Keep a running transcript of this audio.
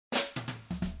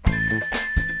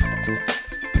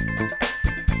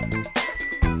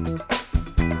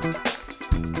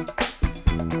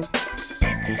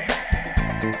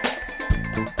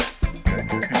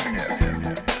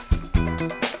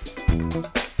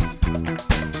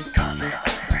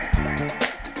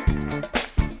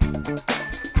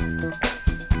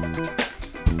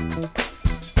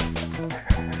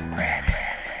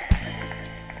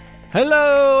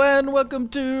Hello and welcome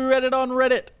to Reddit on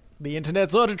Reddit, the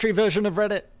internet's auditory version of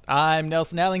Reddit. I'm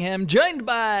Nelson Allingham, joined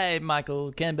by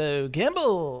Michael Cambo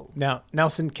Campbell. Now,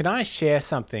 Nelson, can I share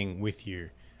something with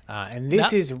you? And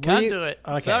this is can't do it.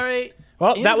 Okay. Sorry.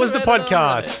 Well, that was the Reddit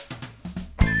on podcast.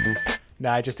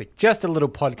 No, just a little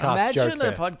podcast joke Imagine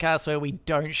there. a podcast where we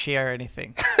don't share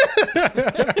anything.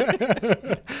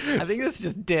 I think this is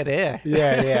just dead air.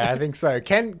 Yeah, I think so.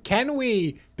 Can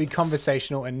we be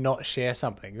conversational and not share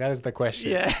something? That is the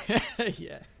question. Yeah,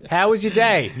 yeah. How was your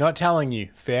day? Not telling you.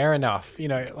 Fair enough. You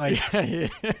know, like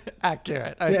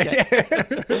Accurate.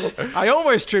 Okay. I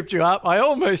almost tripped you up.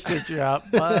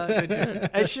 But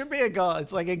it should be a goal.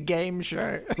 It's like a game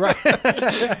show. right.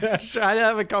 Try to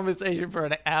have a conversation for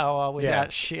an hour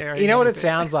without sharing. You know what it anything.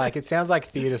 sounds like? It sounds like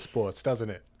theatre sports, doesn't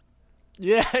it?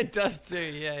 Yeah, it does too.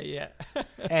 Yeah.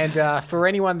 And for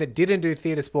anyone that didn't do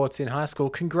theatre sports in high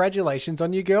school, congratulations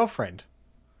on your girlfriend.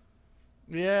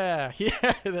 Yeah.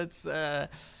 That's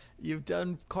you've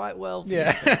done quite well. For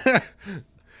Yeah.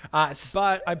 yourself.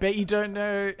 But I bet you don't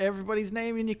know everybody's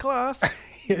name in your class.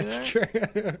 It's true.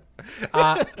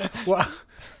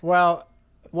 Well,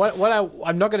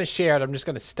 I'm not going to share it. I'm just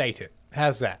going to state it.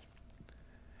 How's that?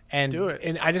 And Do it.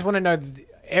 And I just want to know,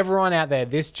 everyone out there,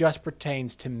 this just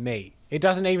pertains to me. It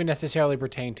doesn't even necessarily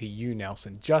pertain to you,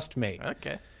 Nelson. Just me.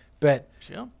 Okay. But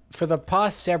Sure. for the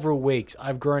past several weeks,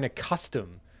 I've grown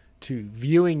accustomed to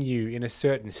viewing you in a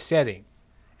certain setting.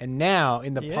 And now,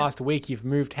 in the past week, you've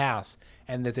moved house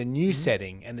and there's a new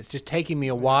setting, and it's just taking me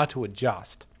a while to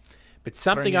adjust. But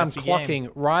something I'm clocking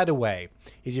right away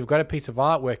is you've got a piece of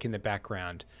artwork in the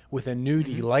background with a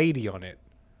nudie lady on it.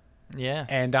 Yeah.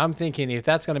 And I'm thinking if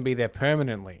that's going to be there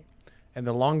permanently, and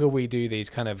the longer we do these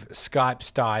kind of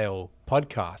Skype-style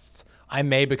podcasts, I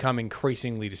may become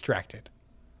increasingly distracted.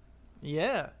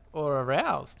 Yeah. Or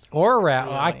aroused. Or around.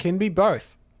 Really? I can be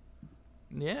both.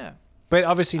 Yeah. But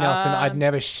obviously, Nelson, I'd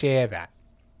never share that.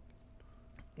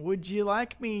 Would you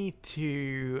like me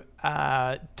to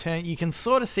turn? You can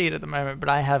sort of see it at the moment, but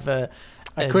I have a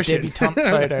cushion. debutante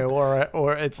photo,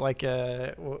 or it's like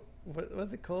a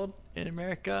what's it called in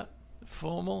America?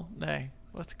 Formal? No,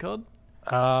 what's it called?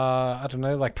 I don't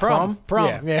know, like Prom.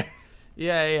 Yeah.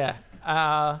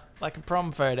 Yeah. Like a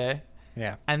prom photo,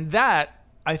 Yeah. and that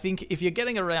I think if you're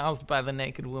getting aroused by the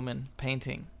naked woman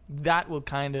painting, that will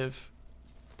kind of.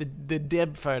 The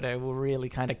Deb photo will really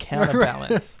kind of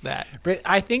counterbalance that. But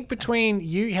I think between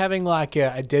you having like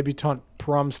a debutante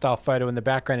prom style photo in the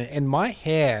background and my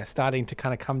hair starting to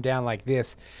kind of come down like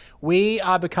this, we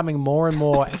are becoming more and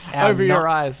more Over your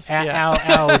eyes. Our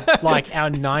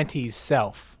 90s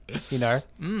self. You know,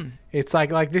 It's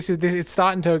like this is it's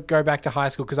starting to go back to high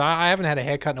school because I haven't had a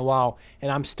haircut in a while,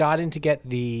 and I'm starting to get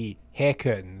the hair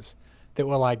curtains that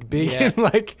were like big in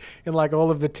all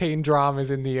of the teen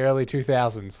dramas in the early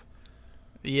 2000s.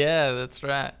 Yeah, that's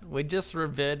right. We're just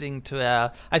reverting to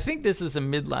our... I think this is a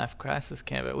midlife crisis,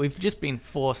 Campbell. We've just been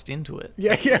forced into it.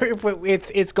 Yeah,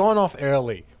 it's gone off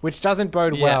early, which doesn't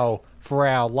bode well for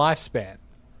our lifespan.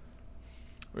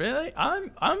 Really?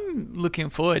 I'm looking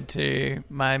forward to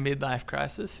my midlife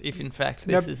crisis, if in fact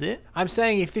this is it. I'm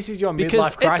saying if this is your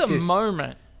Because midlife crisis... at the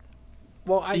moment...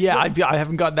 Well, I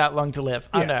haven't got that long to live.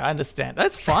 I know, I understand.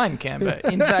 That's fine, Camber.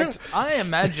 In fact, I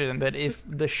imagine that if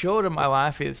the shorter my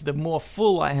life is, the more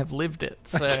full I have lived it.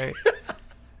 So,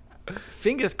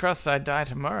 fingers crossed I die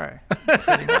tomorrow,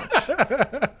 pretty much.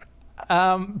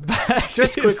 But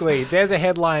Just quickly, there's a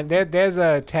headline, there's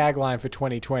a tagline for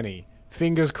 2020.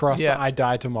 Fingers crossed I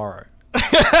die tomorrow.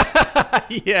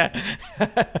 Yeah.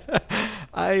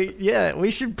 We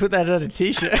should put that on a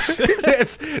t-shirt.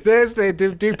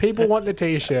 Do people want the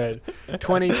t-shirt?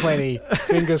 2020,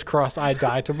 fingers crossed I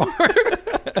die tomorrow.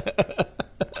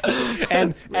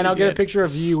 and I'll get a picture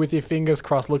of you with your fingers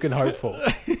crossed looking hopeful.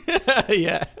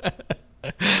 Yeah.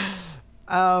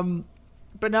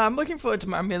 But no, I'm looking forward to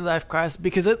my midlife crisis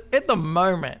because at the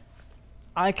moment,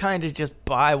 I kind of just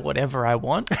buy whatever I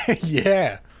want.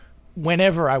 Yeah.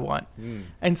 Whenever I want.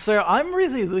 And so I'm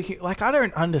really looking, like, I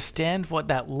don't understand what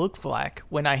that looks like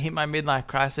when I hit my midlife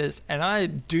crisis and I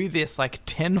do this like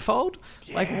tenfold.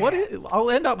 Yeah. Like,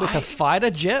 I'll end up with a fighter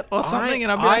jet or something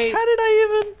and I'll be like, how did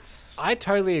I even... I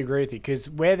totally agree with you because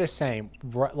we're the same.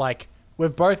 Like,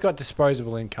 we've both got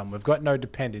disposable income. We've got no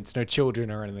dependents, no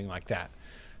children or anything like that.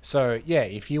 So, yeah,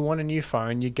 if you want a new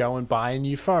phone, you go and buy a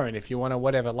new phone. If you want to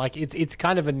whatever. Like, it's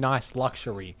kind of a nice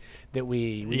luxury that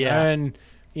we earn...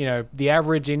 You know, the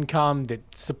average income that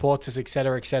supports us, et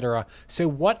cetera, et cetera. So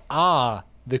what are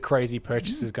the crazy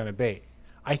purchases going to be?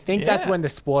 I think that's when the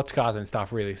sports cars and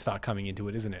stuff really start coming into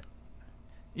it, isn't it?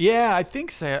 Yeah, I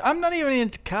think so. I'm not even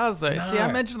into cars though. No. See, I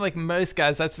imagine like most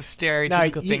guys, that's a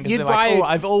stereotypical No, thing. 'Cause you'd they're buy like, a- oh,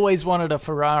 I've always wanted a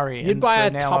Ferrari. You'd and buy so a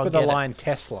now top I'll of the get it. line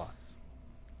Tesla.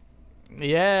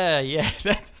 Yeah,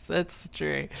 that's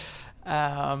true.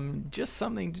 Just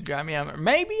something to drive me out.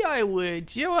 Maybe I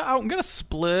would. You know what? I'm gonna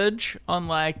splurge on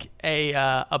like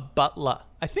a butler.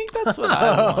 I think that's what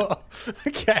I want.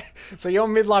 Okay, so your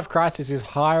midlife crisis is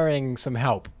hiring some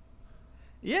help.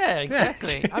 Yeah,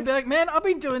 exactly. I'd be like, man, I've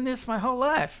been doing this my whole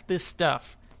life. This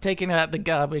stuff, taking out the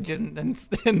garbage and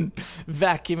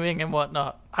vacuuming and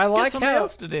whatnot. I like Get somebody how-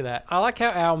 else to do that. I like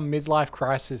how our midlife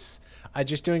crisis are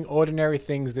just doing ordinary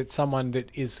things that someone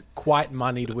that is quite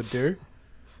moneyed would do.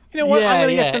 You know what? Yeah, I'm going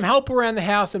to yeah. get some help around the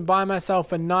house and buy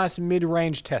myself a nice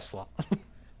mid-range Tesla.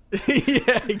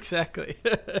 Yeah, exactly.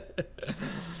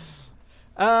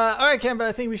 All right, Camber,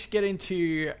 I think we should get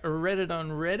into Reddit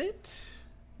on Reddit.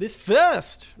 This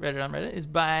first Reddit on Reddit is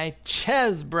by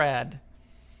Chazbrad.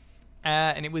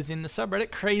 And it was in the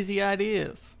subreddit Crazy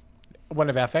Ideas. One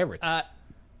of our favorites.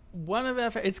 One of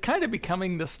our it's kind of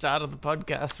becoming the start of the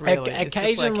podcast, really. It's just like,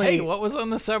 Occasionally- hey, what was on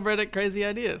the subreddit Crazy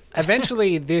Ideas?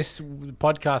 Eventually, this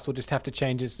podcast will just have to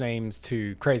change its names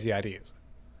to Crazy Ideas.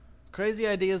 Crazy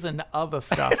Ideas and other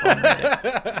stuff on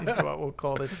Reddit is what we'll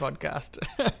call this podcast.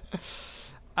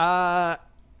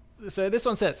 So this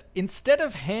one says, instead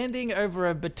of handing over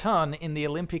a baton in the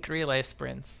Olympic relay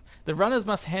sprints, the runners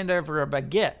must hand over a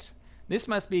baguette. This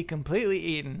must be completely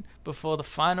eaten before the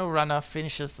final runner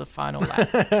finishes the final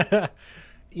lap.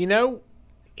 You know,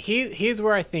 here's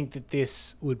where I think that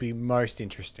this would be most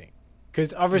interesting.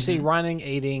 Because obviously running,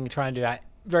 eating, trying to do that,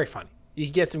 very funny. You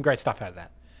can get some great stuff out of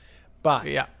that. But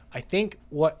Yeah. I think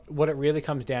what it really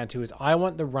comes down to is I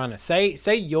want the runner. Say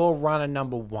you're runner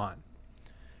number one,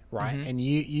 right? And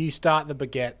you start the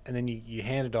baguette and then you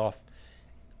hand it off.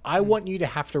 I want you to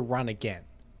have to run again.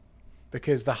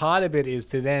 Because the harder bit is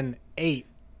to then eat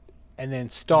and then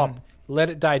stop, let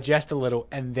it digest a little,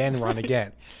 and then run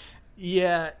again.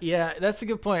 Yeah, that's a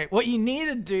good point. What you need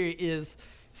to do is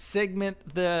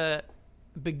segment the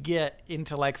baguette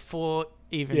into like 4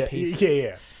 even pieces.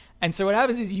 Yeah. And so what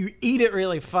happens is you eat it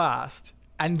really fast,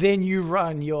 and then you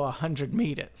run your 100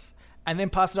 meters, and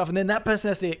then pass it off, and then that person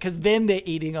has to eat it, because then they're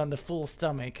eating on the full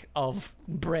stomach of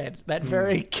bread, that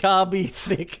very carby,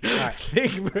 thick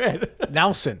bread.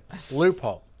 Nelson,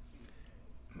 loophole.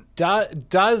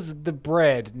 Does the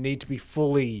bread need to be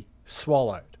fully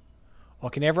swallowed? Or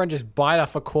can everyone just bite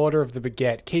off a quarter of the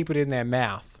baguette, keep it in their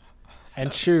mouth,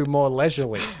 and chew more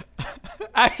leisurely?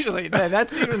 Actually, no,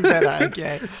 that's even better.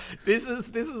 Okay, this is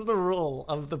the rule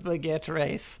of the baguette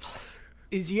race: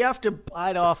 is you have to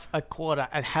bite off a quarter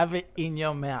and have it in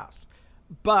your mouth,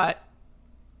 but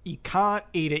you can't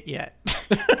eat it yet.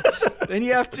 Then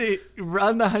you have to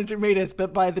run the 100 meters,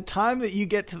 but by the time that you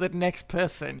get to the next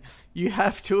person, you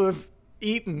have to have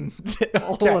eaten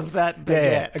all of that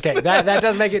baguette. Yeah. Okay, that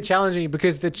does make it challenging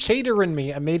because the cheater in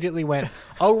me immediately went,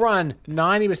 I'll run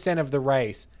 90% of the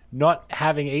race not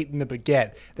having eaten the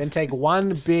baguette, then take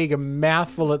one big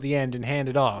mouthful at the end and hand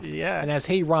it off. Yeah. And as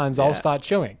he runs, I'll start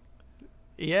chewing.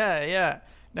 Yeah.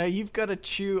 No, you've got to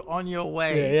chew on your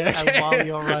way Yeah. and while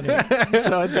you're running.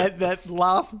 So that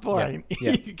last point,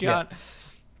 Yeah.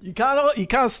 you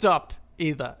can't stop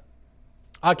either.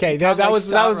 Okay, can't, that like, was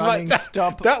start my running,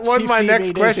 stop that was my 50 next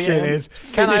meters question in, is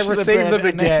can I finish the receive the bread,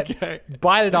 and then baguette,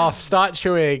 bite it off, start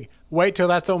chewing, wait till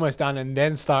that's almost done, and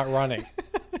then start running?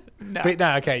 No. But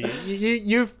no, okay,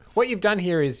 you've what you've done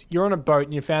here is you're on a boat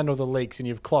and you found all the leaks and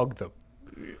you've clogged them.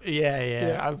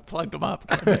 Yeah. I've plugged them up.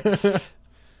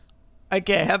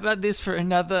 Okay, how about this for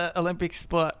another Olympic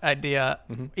sport idea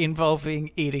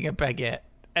involving eating a baguette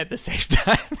at the same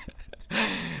time?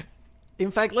 In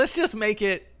fact, let's just make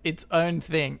it its own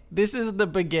thing. This is the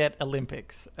baguette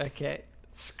Olympics. Okay.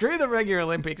 Screw the regular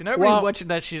Olympics. Nobody's watching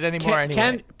that shit anymore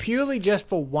anyway. Purely just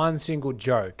for one single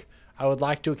joke, I would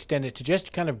like to extend it to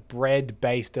just kind of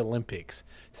bread-based Olympics.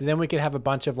 So then we could have a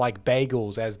bunch of like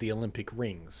bagels as the Olympic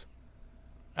rings.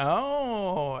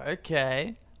 Oh,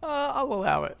 okay. I'll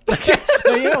allow it.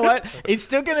 No, you know what? It's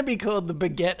still going to be called the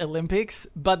Baguette Olympics,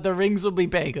 but the rings will be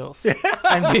bagels.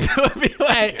 And people will be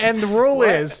like... And the rule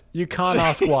is you can't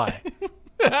ask why.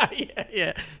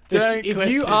 yeah. Don't If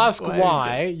you question ask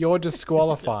why, you're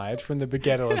disqualified from the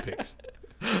Baguette Olympics.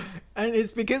 And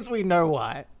it's because we know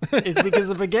why. It's because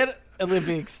the Baguette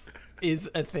Olympics is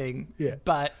a thing. Yeah.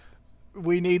 But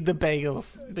we need the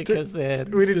bagels because they're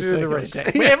we need to do the circular rings.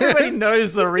 shape. Everybody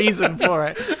knows the reason for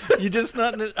it. You're just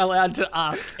not allowed to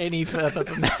ask any further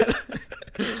than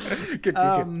that. Good.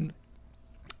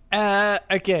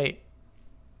 Okay.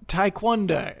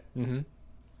 Taekwondo. Mm-hmm.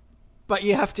 But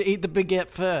you have to eat the baguette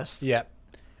first. Yep.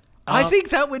 I think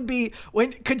that would be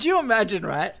could you imagine,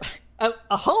 right?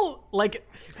 A whole, like,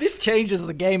 this changes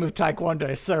the game of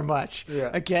Taekwondo so much.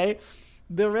 Yeah. Okay?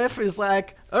 The ref is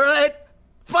like, all right,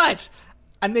 fight.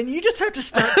 And then you just have to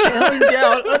start tearing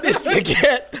down on this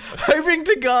baguette, hoping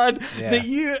to God that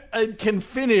you can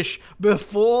finish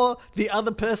before the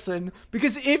other person.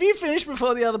 Because if you finish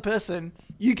before the other person,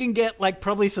 you can get, like,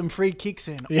 probably some free kicks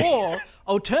in. Yeah. Or,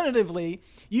 alternatively,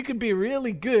 you could be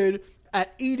really good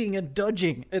at eating and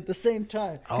dodging at the same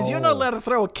time. Because you're not allowed to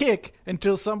throw a kick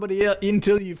until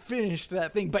until you finish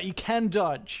that thing, but you can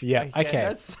dodge. Yeah, okay.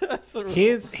 That's the rule.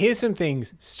 Here's some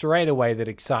things straight away that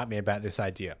excite me about this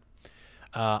idea.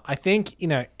 I think,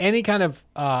 any kind of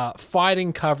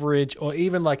fighting coverage or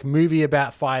even like movie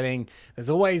about fighting, there's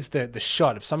always the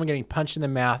shot of someone getting punched in the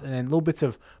mouth and then little bits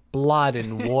of blood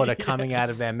and water coming out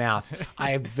of their mouth.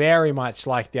 I very much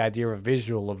like the idea of a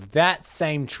visual of that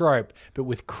same trope, but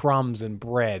with crumbs and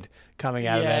bread coming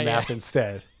out of their mouth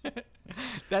instead.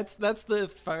 That's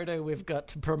the photo we've got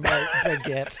to promote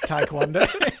baguette Taekwondo.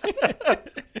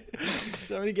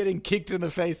 Somebody getting kicked in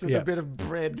the face with a bit of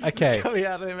bread coming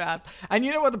out of their mouth. And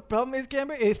you know what the problem is,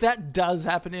 Gambo? If that does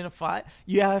happen in a fight,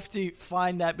 you have to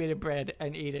find that bit of bread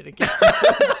and eat it again.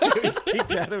 It's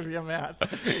kicked out of your mouth.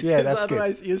 Yeah, that's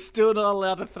otherwise, you're still not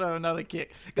allowed to throw another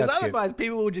kick. Because otherwise,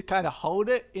 people will just kind of hold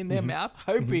it in their mouth,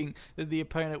 hoping that the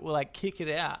opponent will, like, kick it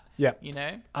out. Yeah.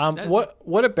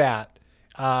 What about...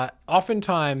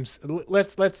 oftentimes,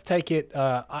 let's take it.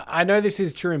 I know this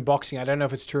is true in boxing. I don't know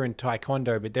if it's true in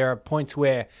Taekwondo, but there are points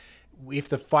where if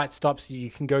the fight stops, you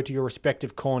can go to your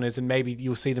respective corners and maybe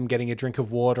you'll see them getting a drink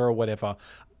of water or whatever.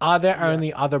 Are there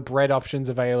only other bread options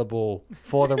available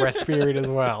for the rest period as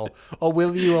well? Or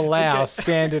will you allow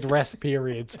standard rest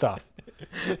period stuff?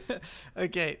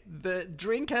 Okay, the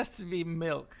drink has to be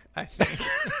milk, I think.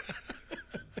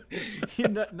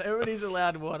 Nobody's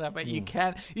allowed water, but you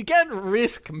can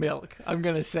risk milk. I'm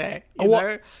gonna say, you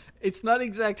know, it's not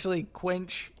exactly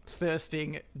quench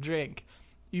thirsting drink.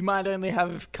 You might only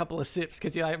have a couple of sips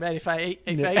because you're like, man, if I eat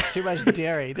too much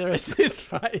dairy, the rest of this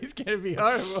fight is gonna be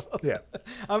horrible. Yeah,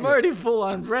 I'm already full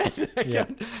on bread.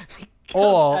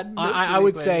 I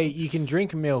would say you can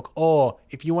drink milk, or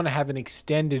if you want to have an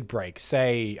extended break,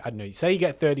 say you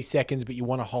get 30 seconds, but you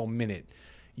want a whole minute.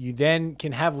 You then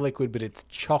can have liquid, but it's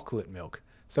chocolate milk.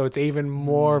 So it's even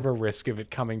more of a risk of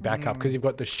it coming back up because you've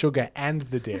got the sugar and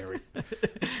the dairy.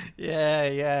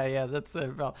 Yeah. That's the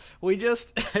problem.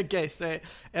 So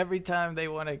every time they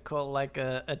want to call like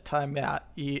a timeout,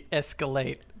 you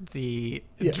escalate the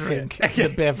drink,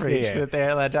 the beverage that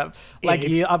they're allowed to have. Like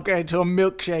you upgrade to a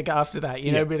milkshake after that,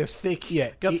 a bit of thick,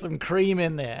 got some cream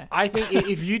in there. I think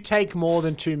if you take more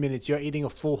than 2 minutes, you're eating a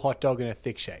full hot dog and a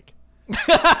thick shake.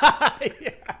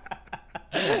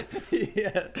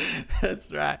 Yeah,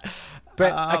 that's right.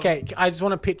 But okay, I just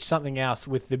want to pitch something else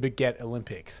with the baguette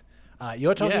Olympics.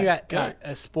 You're talking about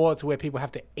sports where people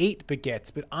have to eat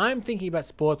baguettes, but I'm thinking about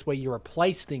sports where you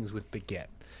replace things with baguette.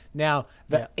 Now,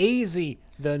 the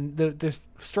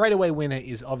straight away winner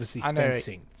is obviously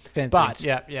fencing. But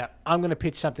I'm going to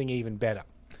pitch something even better.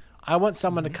 I want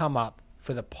someone to come up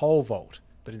for the pole vault,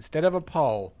 but instead of a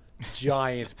pole,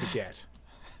 giant baguette.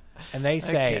 And they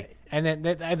say, and then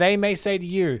they may say to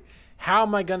you, how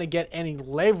am I going to get any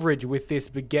leverage with this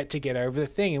baguette to get over the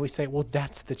thing? And we say, well,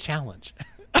 that's the challenge.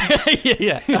 I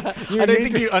don't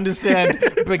think you understand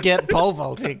baguette pole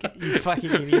vaulting, you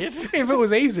fucking idiot. If it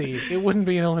was easy, it wouldn't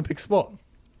be an Olympic sport.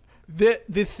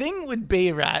 The thing would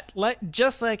be, right,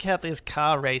 just like how there's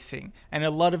car racing, and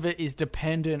a lot of it is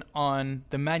dependent on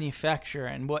the manufacturer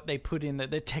and what they put in,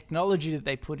 the technology that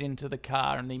they put into the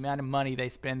car and the amount of money they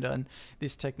spend on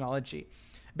this technology.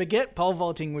 Baguette pole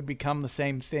vaulting would become the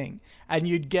same thing, and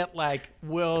you'd get like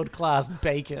world-class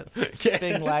bakers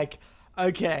being like,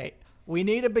 okay, we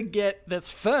need a baguette that's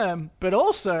firm, but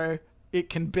also it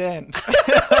can bend.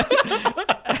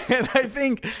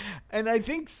 And I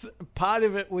think part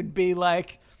of it would be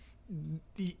like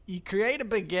you create a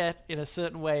baguette in a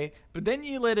certain way, but then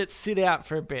you let it sit out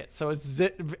for a bit, so it's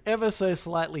ever so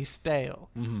slightly stale.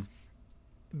 Mm-hmm.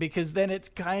 Because then it's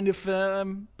kind of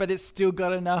firm, but it's still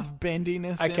got enough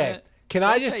bendiness in it. Can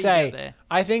I just say,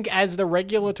 I think as the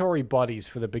regulatory bodies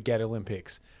for the Baguette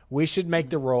Olympics, we should make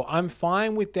the rule. I'm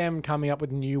fine with them coming up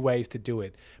with new ways to do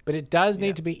it, but it does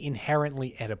need to be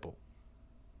inherently edible.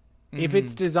 If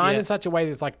it's designed in such a way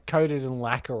that it's like coated in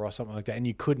lacquer or something like that and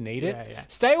you couldn't eat it,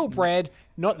 stale bread,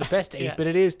 not the best to eat, but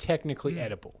it is technically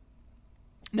edible.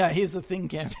 No, here's the thing,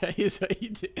 Cam. Here's what you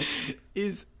do.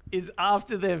 Is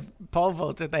after they've pole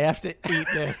vaulted, they have to eat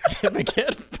their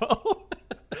baguette pole.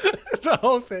 The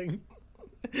whole thing.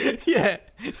 Yeah.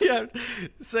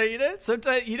 So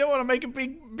sometimes you don't want to make a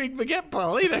big baguette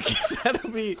pile either, because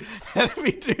that'll be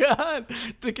too hard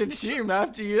to consume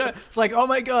after you. It's like, oh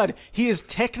my god, he has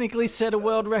technically set a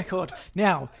world record.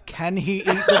 Now, can he eat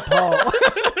the pole?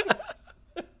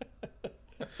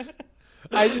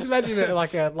 I just imagine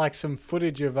it like some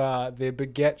footage of the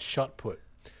baguette shot put,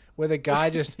 where the guy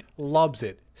just lobs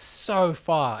it so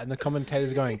far, and the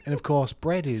commentator's going, and of course,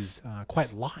 bread is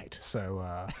quite light,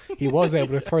 so he was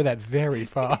able to throw that very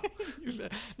far.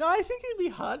 No, I think it'd be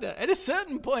harder. At a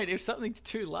certain point, if something's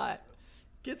too light,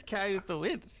 it gets carried with the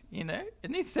wind, It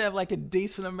needs to have like a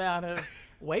decent amount of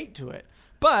weight to it.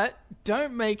 But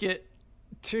don't make it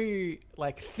too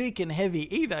like thick and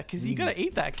heavy either, because you got to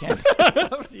eat that, Ken.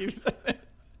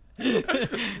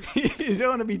 You don't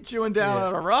want to be chewing down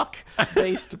on a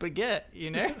rock-based baguette,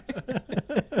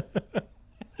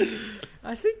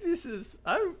 I think this is.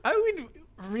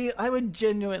 I would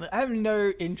genuinely. I have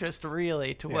no interest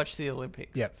really to watch the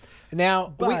Olympics. Yeah.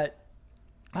 Now, but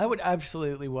I would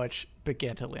absolutely watch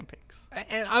Baguette Olympics.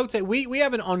 And I would say we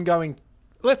have an ongoing,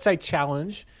 let's say,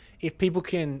 challenge. If people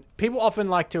often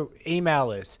like to email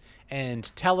us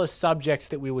and tell us subjects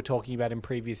that we were talking about in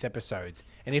previous episodes.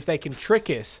 And if they can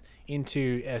trick us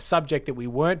into a subject that we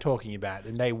weren't talking about,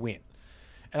 then they win.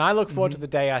 And I look forward to the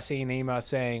day I see an email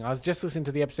saying, I was just listening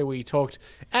to the episode where you talked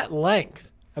at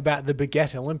length about the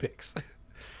Baguette Olympics.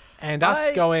 And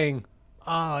us going,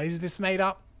 is this made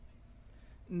up?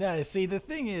 No, see, the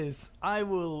thing is, I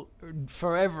will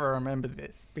forever remember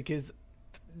this, because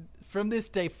from this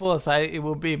day forth, it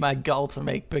will be my goal to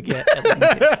make Baguette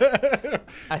Olympics.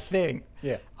 I think.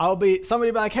 Yeah. Somebody will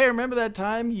be like, hey, remember that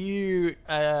time you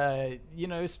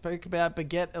spoke about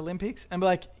Baguette Olympics? And be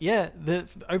like, yeah, the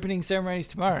opening ceremony's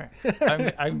tomorrow.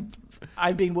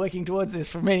 I've been working towards this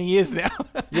for many years now.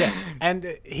 Yeah.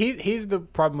 And here's the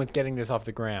problem with getting this off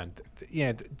the ground.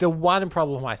 The one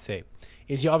problem I see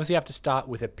is you obviously have to start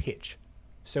with a pitch.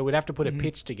 So we'd have to put a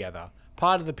pitch together.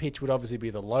 Part of the pitch would obviously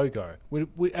be the logo. We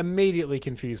like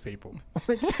confuse people.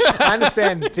 I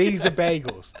understand these are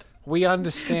bagels. We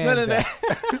understand No.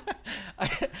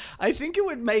 I think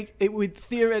it would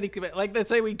theoretically, like, let's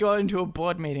say we go into a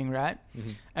board meeting, right?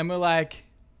 Mm-hmm. And we're like,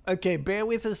 okay, bear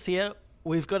with us here.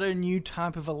 We've got a new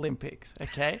type of Olympics,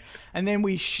 okay? And then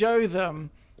we show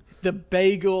them the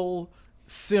bagel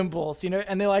symbols,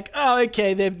 and they're like, oh,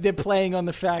 okay, they're playing on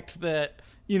the fact that,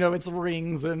 it's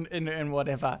rings and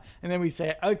whatever. And then we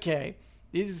say, okay,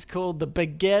 this is called the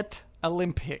Baguette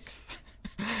Olympics.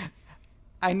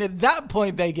 And at that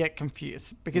point, they get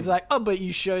confused because like, oh, but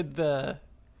you showed the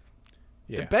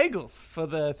bagels for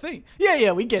the thing.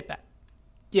 Yeah, we get that.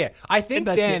 Yeah, I think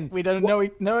then it. We don't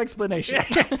no explanation.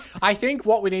 I think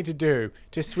what we need to do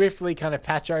to swiftly kind of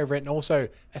patch over it and also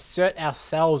assert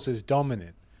ourselves as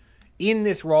dominant in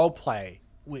this role play.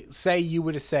 Say you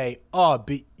were to say, oh,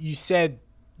 but you said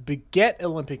Baguette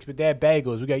Olympics, but they're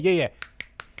bagels. We go, yeah,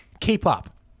 keep up.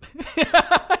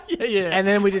 Yeah. And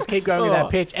then we just keep going with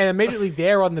that pitch. And immediately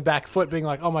they're on the back foot being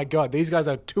like, oh my God, these guys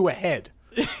are two ahead.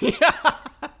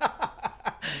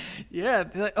 Yeah.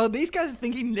 They're like, oh, these guys are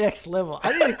thinking next level.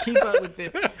 I need to keep up with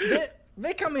them.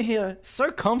 They're coming here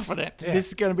so confident this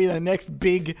is going to be the next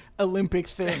big Olympic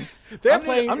thing.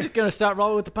 I'm just going to start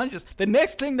rolling with the punches. The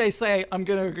next thing they say, I'm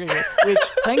going to agree with, which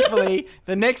thankfully,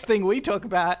 the next thing we talk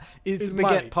about is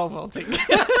baguette pole vaulting.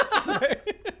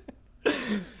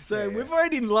 So we've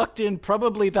already locked in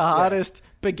probably the hardest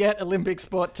baguette Olympic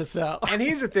sport to sell. And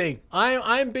here's the thing.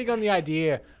 I'm big on the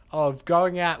idea of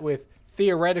going out with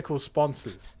theoretical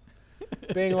sponsors.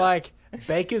 Being like,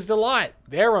 Baker's Delight,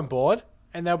 they're on board.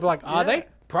 And they'll be like, are they?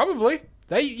 Probably.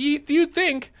 You would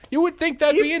think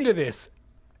they'd be into this.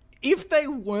 If they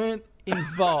weren't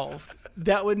involved,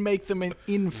 that would make them an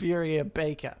inferior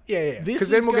baker. Yeah. Because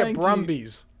then we'll get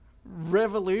Brumbies.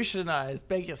 Revolutionize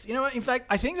bakers. You know what? In fact,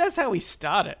 I think that's how we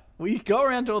start it. We go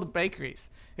around to all the bakeries.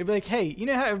 It'd be like, hey, you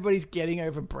know how everybody's getting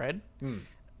over bread? We've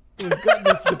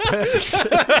got the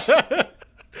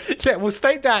perfect. Yeah, we'll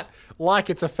state that like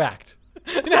it's a fact.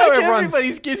 You know how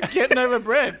everybody's just getting over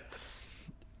bread.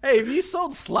 Hey, have you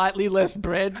sold slightly less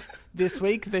bread this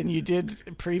week than you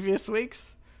did previous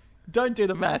weeks? Don't do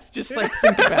the maths. Just think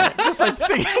about it. Just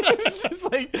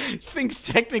think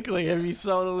technically. Have you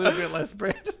sold a little bit less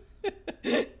bread?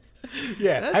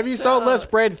 Yeah. Have you sold less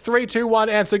bread? 3, 2, 1.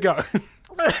 Answer go.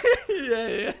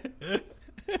 Yeah.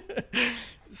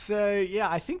 So yeah,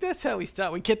 I think that's how we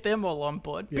start. We get them all on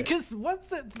board because what's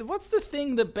the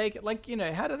thing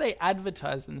that how do they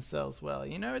advertise themselves well?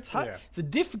 It's hard. Yeah. It's a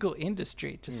difficult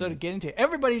industry to sort of get into.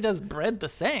 Everybody does bread the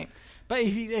same, but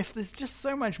if there's just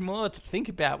so much more to think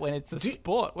about when it's a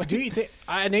sport. Do you think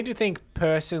I need to think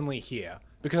personally here?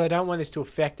 because I don't want this to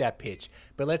affect our pitch.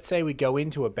 But let's say we go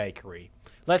into a bakery.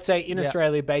 Let's say in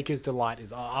Australia, Baker's Delight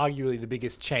is arguably the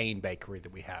biggest chain bakery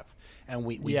that we have. And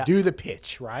we do the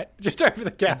pitch, right? Just over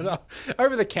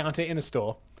the counter in a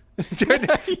store.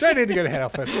 don't need to go to head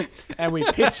office. And we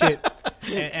pitch it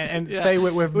and say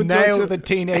we've nailed to the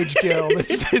teenage girl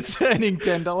that's earning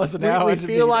 $10 an hour. We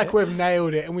feel like we've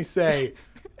nailed it, and we say,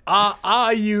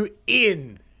 are you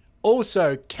in?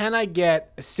 Also, can I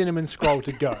get a cinnamon scroll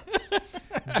to go?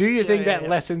 Do you think that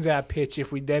lessens our pitch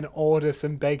if we then order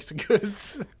some baked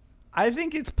goods? I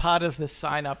think it's part of the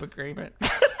sign-up agreement.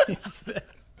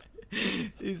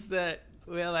 is that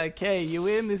we're like, hey, you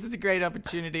win. This is a great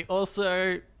opportunity.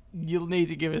 Also, you'll need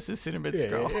to give us a cinnamon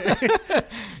scroll.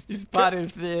 It's part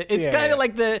of the. It's kind of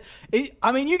like the.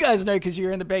 I mean, you guys know because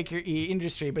you're in the bakery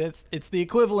industry, but it's the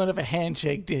equivalent of a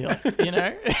handshake deal. You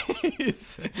know.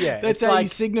 That's how you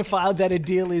signify that a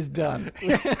deal is done.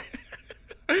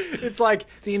 It's like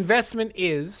the investment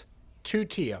is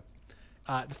 2-tier.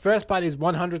 The first part is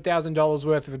 $100,000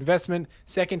 worth of investment.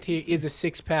 Second tier is a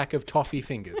 6-pack of toffee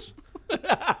fingers.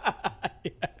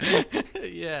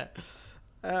 Yeah.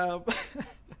 But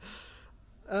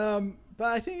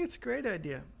I think it's a great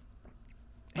idea.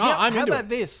 How about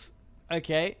this?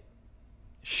 Okay.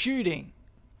 Shooting.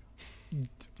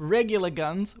 Regular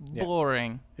guns,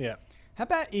 boring. Yeah. How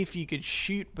about if you could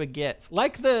shoot baguettes?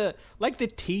 Like the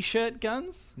t-shirt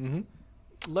guns? Mm-hmm.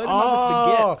 Load them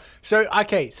up with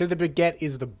baguettes. So the baguette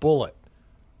is the bullet.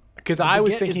 Because I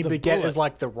was thinking baguette is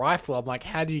like the rifle. I'm like,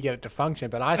 how do you get it to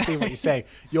function? But I see what you're saying.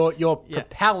 You're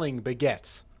propelling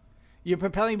baguettes. You're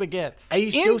propelling baguettes Are you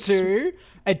still into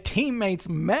a teammate's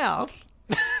mouth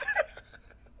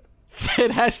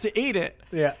that has to eat it.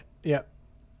 Yeah, yeah.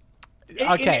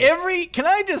 Okay. Can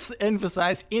I just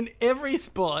emphasize, in every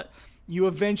sport, you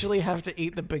eventually have to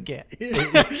eat the baguette.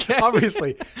 Okay.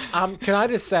 Obviously. Can I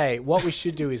just say, what we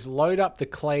should do is load up the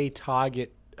clay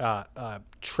target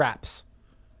traps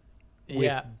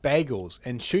with bagels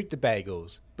and shoot the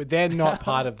bagels, but they're not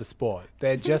part of the sport.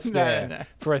 They're just there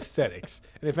for aesthetics.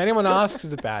 And if anyone asks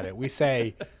us about it, we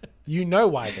say, you know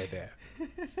why they're there.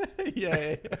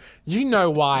 Yeah. You know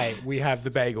why we have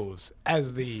the bagels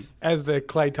as the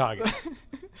clay target.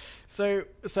 So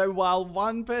while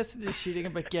one person is shooting a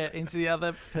baguette into the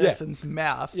other person's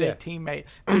mouth, their teammate,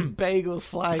 there's bagels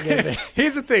flying over.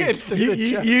 Here's the thing.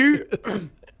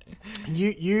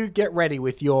 You get ready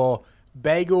with your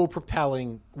bagel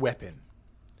propelling weapon.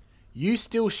 You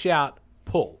still shout,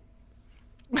 pull.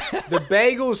 The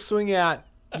bagels swing out.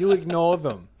 You ignore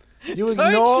them. Don't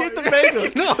shoot the bagels.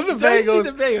 Ignore the bagels. Don't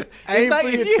shoot the bagels. In fact,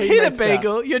 if you hit a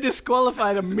bagel, mouth. You're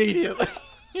disqualified immediately.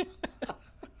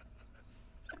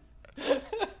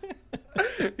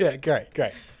 Yeah, great.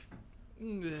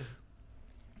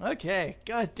 Okay.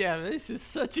 God damn, this is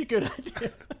such a good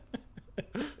idea.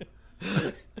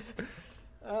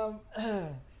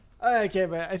 Okay,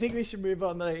 but I think we should move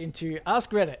on though into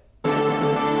Ask Reddit.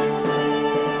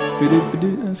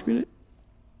 Ask Reddit.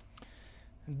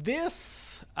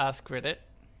 This Ask Reddit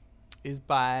is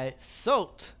by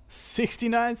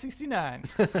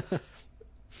Salt6969.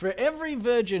 For every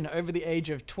virgin over the age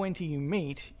of 20 you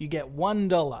meet, you get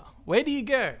 $1. Where do you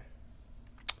go?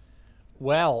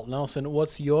 Well, Nelson,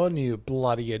 what's your new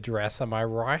bloody address? Am I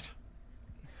right?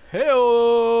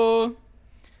 Hey-o!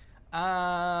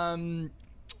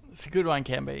 It's a good one,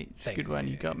 Camby. It's a good one.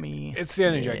 You got me. It's the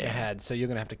only joke I had, so you're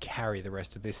going to have to carry the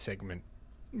rest of this segment.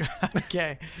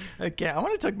 Okay. I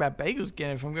want to talk about bagels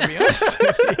again, if I'm going to be honest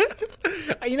with you.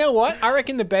 You know what? I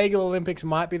reckon the Bagel Olympics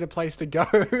might be the place to go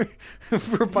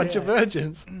for a bunch of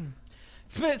virgins.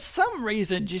 For some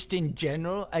reason, just in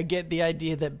general, I get the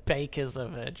idea that bakers are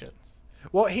virgins.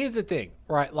 Well, here's the thing,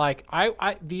 right? Like,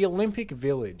 the Olympic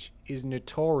Village is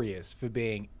notorious for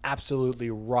being absolutely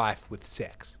rife with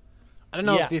sex. I don't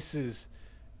know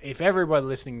if everybody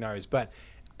listening knows, but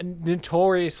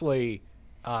notoriously,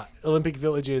 Olympic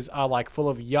villages are like full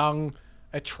of young,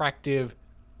 attractive,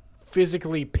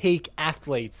 physically peak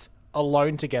athletes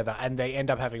alone together, and they end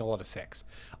up having a lot of sex.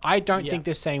 I don't think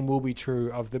the same will be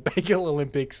true of the Bagel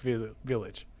Olympics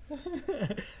village.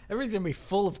 Everything's going to be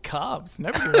full of carbs.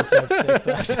 Nobody wants to have sex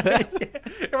after that.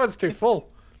 Everyone's too full.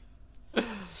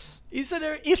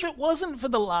 If it wasn't for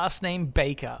the last name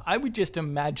Baker, I would just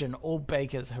imagine all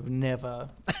bakers have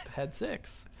never had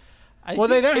sex.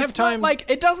 They don't have time.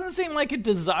 It doesn't seem like a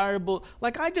desirable.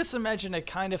 Like, I just imagine a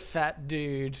kind of fat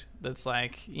dude that's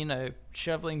like,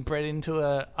 shoveling bread into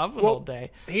a oven all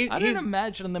day. I don't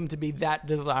imagine them to be that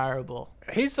desirable.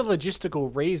 Here's the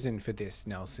logistical reason for this,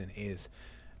 Nelson, is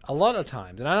a lot of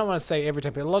times, and I don't want to say every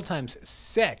time, but a lot of times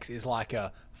sex is like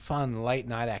a fun late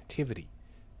night activity.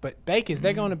 But bakers,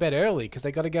 they're going to bed early because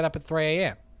they got to get up at 3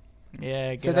 a.m.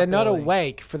 Yeah. So they're not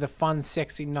awake for the fun,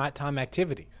 sexy nighttime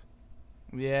activities.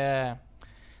 Yeah.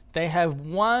 They have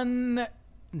one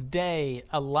day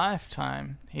a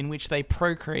lifetime in which they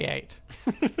procreate.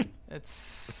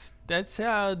 That's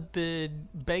how the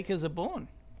bakers are born.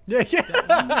 Yeah.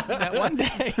 That one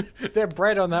day. They're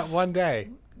bred on that one day.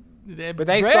 They're But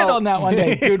they bred spell- on that one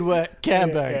day. Good work,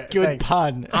 Cambo. Yeah, Good thanks.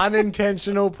 pun.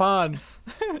 Unintentional pun.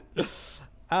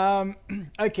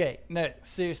 Okay, no,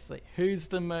 seriously.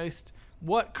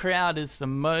 What crowd is the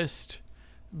most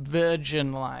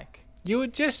virgin-like? You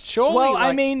would just surely. Well, like,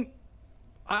 I mean,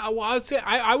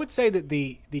 I would say that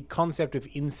the concept of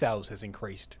incels has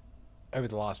increased over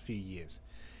the last few years.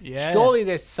 yeah. Surely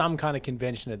there's some kind of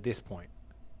convention at this point.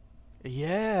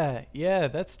 Yeah,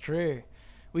 that's true.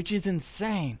 Which is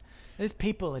insane. Those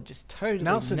people are just totally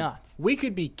Nelson, nuts. we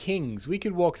could be kings. We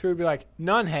could walk through and be like,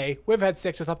 none, hey, we've had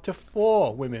sex with up to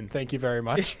 4 women. Thank you very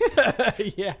much.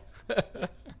 Yeah.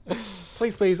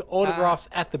 Please, autographs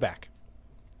at the back.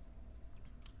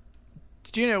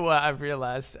 Do you know what I've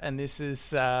realized? And this is,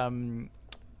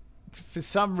 for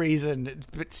some reason,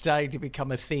 it's starting to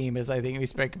become a theme, as I think we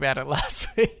spoke about it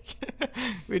last week,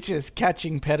 which is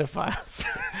catching pedophiles.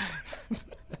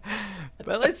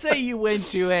 But let's say you went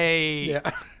to a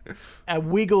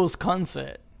Wiggles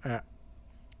concert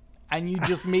and you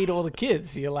just meet all the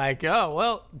kids. You're like, oh,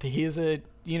 well, here's a,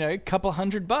 couple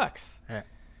 $100. Yeah.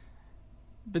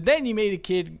 But then you meet a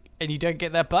kid and you don't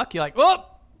get that buck. You're like, oh,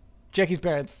 check his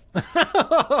parents.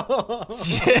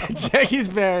 Check his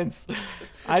parents.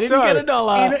 I didn't get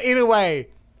 $1. In a way,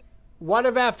 one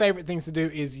of our favorite things to do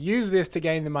is use this to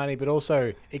gain the money, but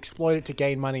also exploit it to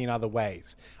gain money in other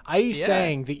ways. Are you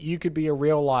saying that you could be a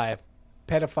real life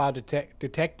pedophile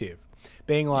detective,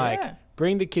 being like,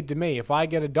 bring the kid to me. If I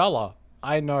get $1,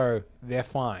 I know they're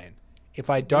fine. If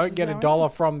I don't get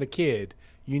 $1 from the kid,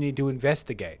 you need to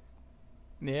investigate.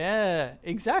 Yeah,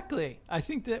 exactly. I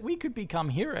think that we could become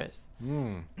heroes.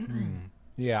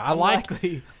 Yeah, I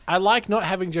like not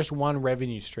having just one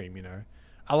revenue stream,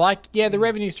 I like, the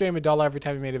revenue stream $1 every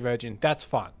time you meet a virgin. That's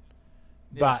fun.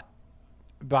 Yeah.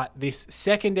 But this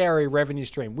secondary revenue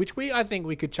stream, which I think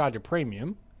we could charge a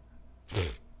premium.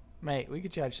 Mate, we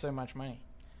could charge so much money.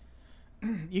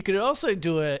 You could also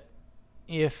do it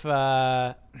if,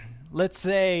 let's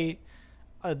say,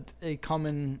 a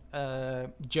common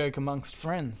joke amongst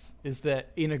friends is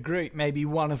that in a group, maybe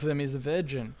one of them is a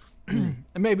virgin. And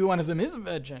maybe one of them is a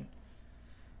virgin.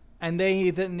 And they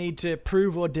either need to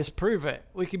prove or disprove it.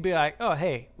 We could be like, oh,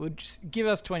 hey, we'll just give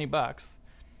us $20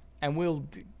 and we'll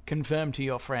confirm to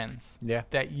your friends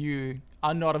that you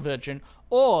are not a virgin,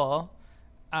 or,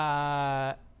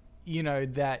 that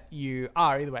you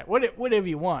are. Either way, whatever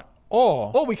you want.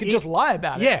 Or we could just lie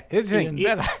about it. Yeah, it's the thing.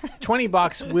 Better.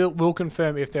 $20, we'll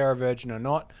confirm if they're a virgin or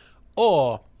not.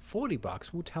 Or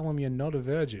 $40, we'll tell them you're not a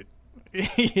virgin.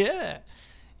 Yeah,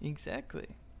 exactly.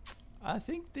 I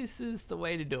think this is the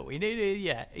way to do it. We need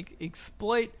to,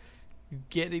 exploit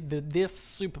getting this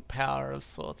superpower of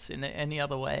sorts in any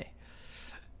other way.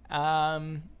 Or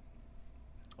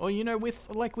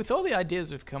with all the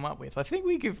ideas we've come up with, I think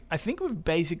we've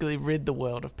basically rid the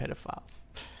world of pedophiles.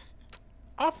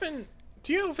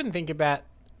 Do you often think about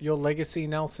your legacy,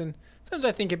 Nelson? Sometimes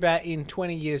I think about in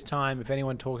 20 years' time, if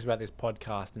anyone talks about this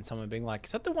podcast and someone being like,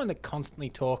 is that the one that constantly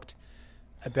talked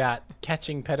about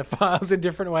catching pedophiles in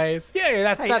different ways? Yeah,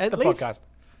 that's the podcast.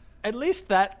 At least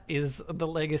that is the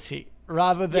legacy,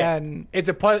 rather than it's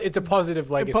a positive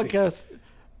legacy.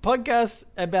 Podcast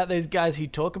about those guys who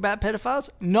talk about pedophiles,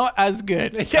 not as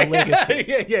good a legacy.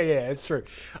 Yeah, it's true.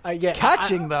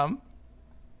 Catching them,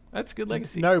 that's good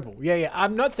legacy. Noble. Yeah.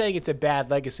 I'm not saying it's a bad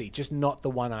legacy, just not the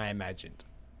one I imagined.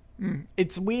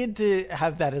 It's weird to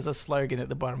have that as a slogan at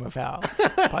the bottom of our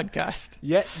podcast.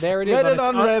 Yeah, there it is. Reddit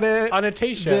on Reddit. On a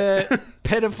t-shirt. The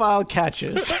pedophile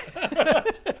catchers.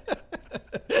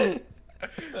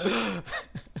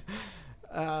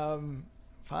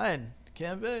 Fine.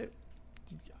 Cambo,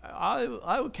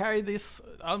 I will carry this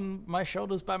on my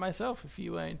shoulders by myself if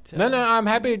you won't. No, I'm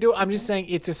happy to do it. I'm just saying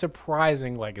it's a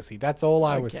surprising legacy. That's all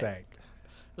I was saying.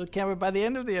 Look, Cameron, by the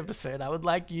end of the episode, I would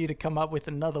like you to come up with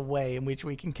another way in which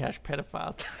we can catch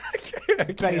pedophiles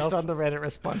based on the Reddit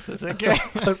responses, okay?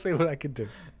 I'll see what I can do.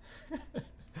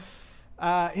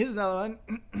 Here's another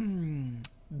one.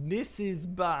 This is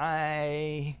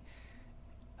by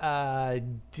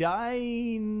Dionut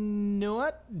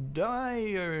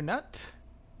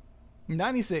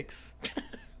 96.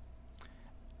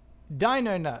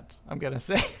 Dino Nut, I'm going to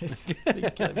say.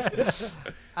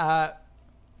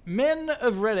 Men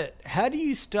of Reddit, how do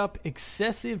you stop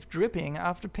excessive dripping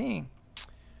after peeing?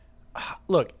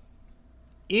 Look,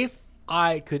 if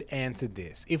I could answer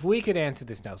this, if we could answer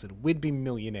this, Nelson, we'd be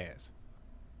millionaires.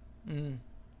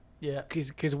 Yeah.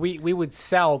 Because we would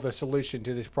sell the solution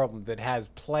to this problem that has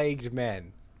plagued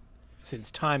men since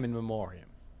time immemorial.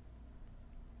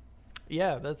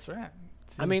 Yeah, that's right.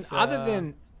 I mean, other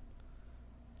than...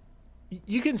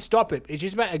 You can stop it. It's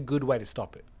just about a good way to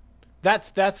stop it.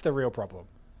 That's the real problem.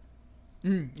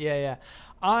 Yeah.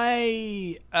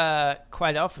 I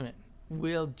quite often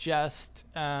will just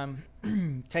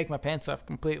take my pants off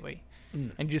completely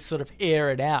and just sort of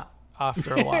air it out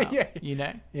after a while. Yeah. You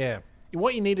know? Yeah.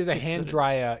 What you need is a Just hand sort of-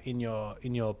 dryer in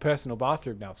your personal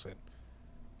bathroom, Nelson.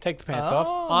 Take the pants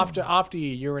off. After you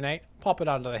urinate, pop it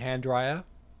under the hand dryer.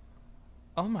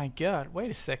 Oh my God, wait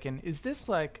a second. Is this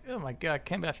like, oh my God,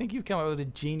 Campbell, I think you've come up with a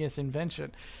genius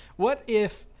invention. What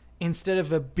if instead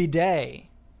of a bidet,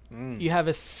 you have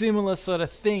a similar sort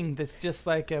of thing that's just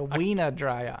like a wiener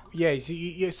dryer? Yeah,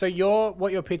 so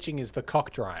what you're pitching is the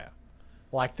cock dryer.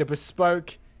 Like the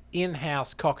bespoke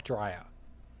in-house cock dryer.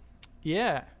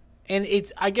 Yeah. And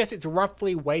I guess it's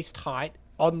roughly waist height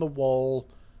on the wall.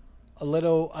 A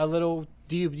little.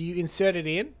 Do you insert it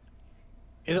in?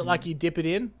 Is it like you dip it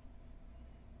in?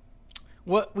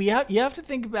 You have to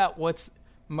think about what's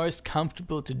most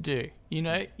comfortable to do. You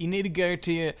know, you need to go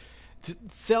to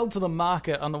sell to the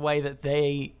market on the way that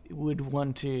they would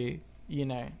want to, you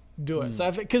know, do it.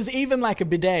 So, because even like a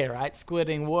bidet, right,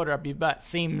 squirting water up your butt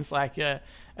seems like a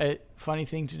funny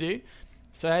thing to do.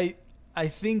 So I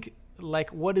think,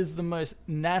 like, what is the most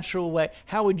natural way?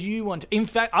 How would you want to? In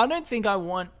fact, I don't think I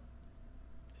want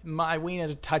my wiener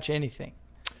to touch anything.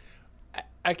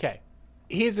 Okay.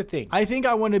 Here's the thing. I think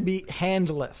I want to be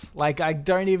handless. Like, I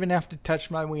don't even have to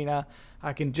touch my wiener.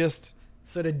 I can just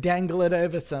sort of dangle it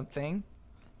over something.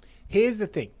 Here's the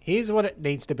thing. Here's what it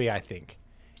needs to be, I think,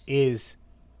 is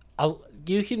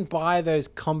you can buy those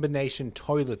combination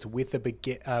toilets with a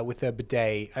bidet. I almost said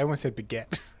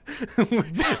baguette.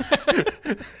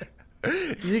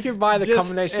 You can buy the Just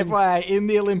combination. FYI, in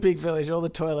the Olympic Village, all the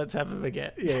toilets have a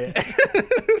baguette. Yeah.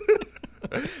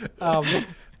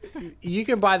 You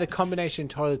can buy the combination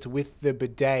toilets with the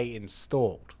bidet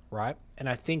installed, right? And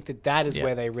I think that is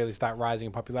where they really start rising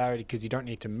in popularity because you don't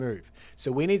need to move.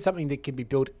 So we need something that can be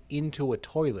built into a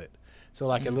toilet. So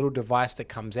like a little device that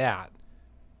comes out.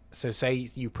 So say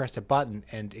you press a button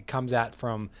and it comes out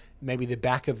from maybe the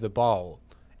back of the bowl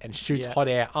and shoots hot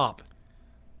air up.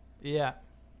 Yeah.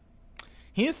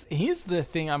 Here's the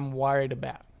thing I'm worried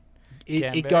about.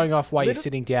 It going off while you're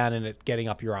sitting down and it getting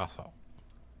up your asshole.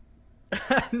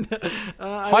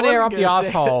 Hot air up the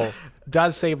asshole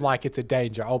does seem like it's a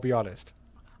danger. I'll be honest.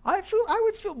 I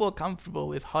would feel more comfortable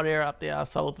with hot air up the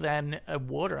asshole than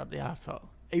water up the asshole.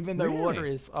 Even though water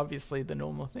is obviously the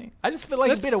normal thing. I just feel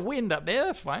like a bit of wind up there.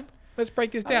 That's fine. Let's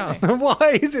break this down.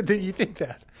 Why is it that you think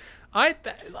that?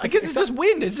 Because it's just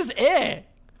wind. It's just air.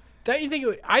 Don't you think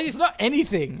it's not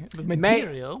anything. The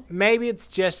material. Maybe it's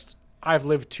just I've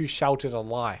lived too sheltered a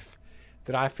life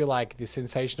that I feel like the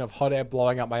sensation of hot air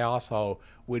blowing up my asshole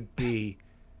would be.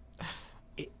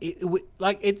 It would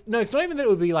it's not even that it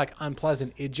would be like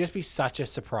unpleasant. It'd just be such a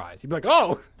surprise. You'd be like,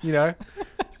 oh, you know.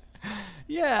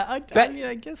 Yeah, I mean,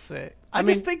 I guess so. I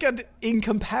just think in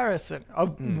comparison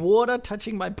of water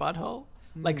touching my butthole,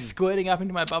 like squirting up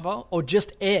into my butthole, or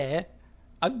just air,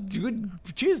 I would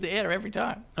choose the air every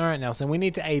time. All right, Nelson, we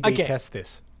need to A/B test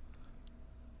this.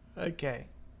 Okay.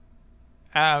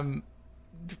 Are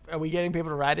we getting people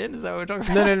to write in? Is that what we're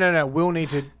talking about? No. We'll need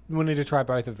to try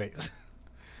both of these.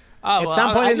 At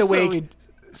some point in the week,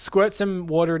 squirt some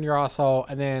water in your asshole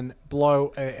and then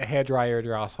blow a hairdryer in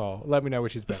your asshole. Let me know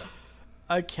which is better.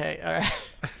 Okay, all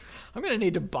right. I'm going to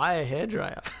need to buy a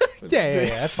hairdryer. Yeah,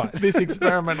 that's fine. This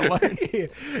experiment alone.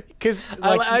 Because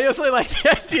I also like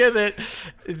the idea that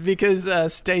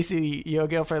because Stacey, your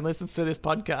girlfriend, listens to this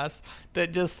podcast,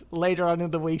 that just later on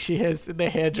in the week she has the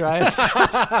hairdryer stuff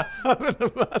up in the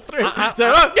bathroom.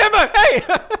 Gambo, hey!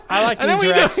 I like the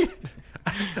interaction.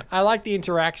 I like the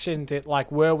interaction that,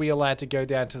 like, were we allowed to go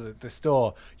down to the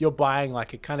store, you're buying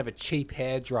like a kind of a cheap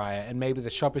hairdryer and maybe the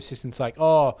shop assistant's like,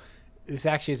 oh, this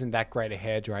actually isn't that great a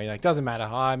hairdryer. You're like, doesn't matter.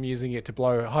 I'm using it to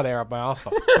blow hot air up my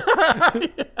asshole.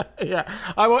 Yeah.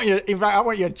 In fact, I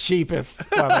want your cheapest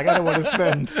one. Like, I don't want to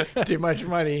spend too much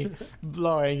money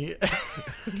blowing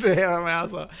the hair on my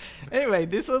asshole. Anyway,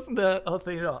 this wasn't the whole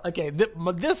thing at all. Okay,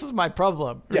 this is my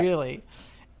problem, really,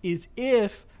 is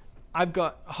if I've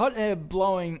got hot air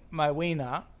blowing my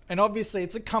wiener, and obviously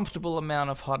it's a comfortable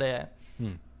amount of hot air.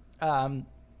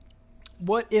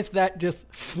 What if that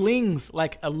just flings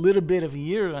like a little bit of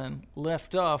urine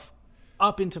left off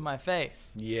up into my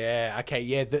face? Yeah, okay,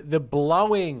 yeah. The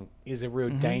blowing is a real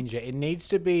danger. It needs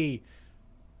to be...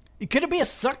 Could it be a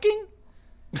sucking?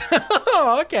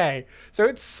 Oh, okay. So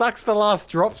it sucks the last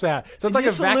drops out. So it's like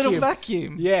Just a vacuum. little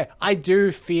vacuum. Yeah, I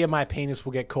do fear my penis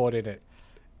will get caught in it.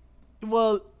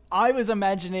 Well, I was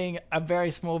imagining a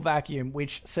very small vacuum,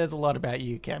 which says a lot about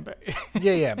you, Cambo.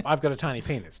 Yeah. I've got a tiny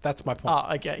penis. That's my point.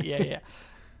 Oh, okay.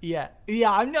 Yeah.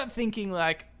 I'm not thinking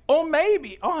like, or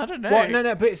maybe. Oh, I don't know. Well,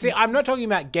 no. But see, I'm not talking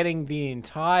about getting the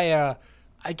entire.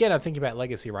 Again, I'm thinking about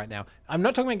legacy right now. I'm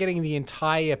not talking about getting the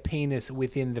entire penis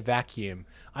within the vacuum.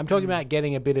 I'm talking about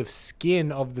getting a bit of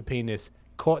skin of the penis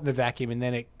caught in the vacuum, and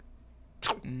then it,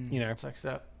 Sucks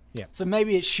up. Yeah. So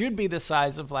maybe it should be the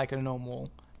size of like a normal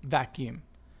vacuum.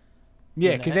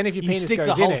 Yeah, because then if your penis stick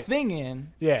goes the in whole it, thing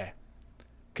in, yeah.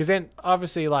 Because then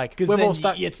obviously, like because we've then all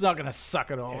stuck. it's not going to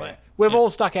suck it all in. We've all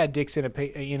stuck our dicks in a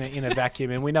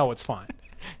vacuum, and we know it's fine.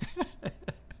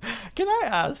 Can I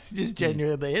ask, just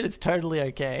genuinely, and it's totally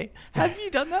okay, have you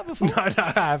done that before? No,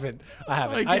 I haven't.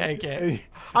 Okay.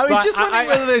 I was just wondering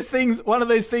whether one of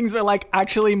those things where like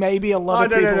actually maybe a lot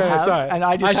of people have, sorry. and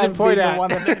I just should have point been out the one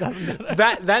that doesn't do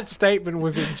it. that statement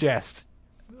was in jest.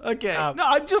 Okay. No,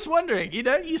 I'm just wondering.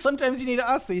 You sometimes you need to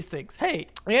ask these things. Hey,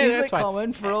 Yeah, is that's it fine.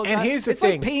 common for all And guys? here's the it's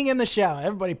thing. like peeing in the shower.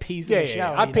 Everybody pees in Yeah, the yeah,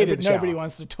 shower. I peed in but the shower. nobody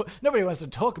wants to talk. Nobody wants to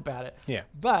talk about it. Yeah.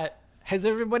 But has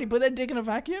everybody put their dick in a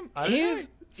vacuum? I don't know.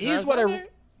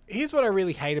 Here's what I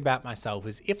really hate about myself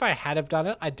is if I had have done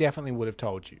it, I definitely would have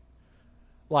told you.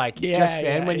 Like just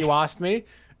then when you asked me,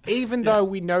 even though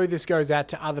we know this goes out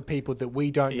to other people that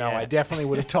we don't know, I definitely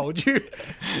would have told you.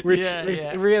 Which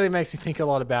really makes me think a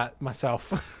lot about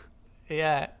myself.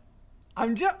 Yeah.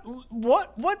 I'm just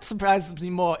what surprises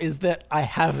me more is that I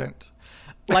haven't.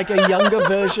 Like a younger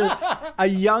version, a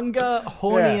younger,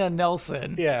 hornier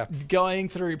Nelson going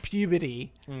through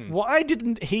puberty. Why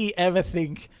didn't he ever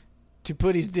think to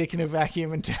put his dick in a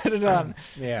vacuum and turn it on?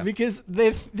 Yeah. Because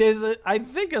there's I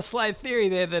think a slight theory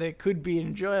there that it could be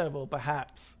enjoyable,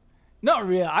 perhaps. Not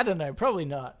real. I don't know. Probably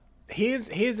not. Here's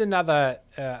another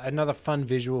fun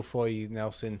visual for you,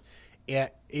 Nelson. Yeah,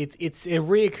 it's a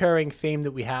reoccurring theme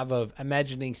that we have of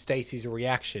imagining Stacey's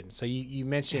reaction. So you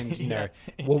mentioned,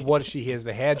 well, what if she hears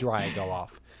the hairdryer go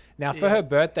off? Now, for her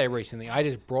birthday recently, I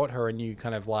just brought her a new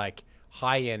kind of like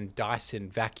high-end Dyson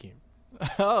vacuum.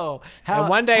 Oh, and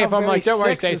one day if I'm like, don't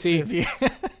worry, sexist Stacey. of you.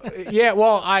 Yeah,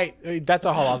 well, that's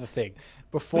a whole other thing.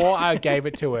 Before I gave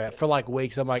it to her for like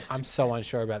weeks, I'm like, I'm so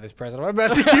unsure about this present I'm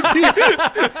about to give you.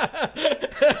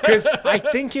 Because I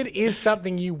think it is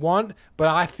something you want, but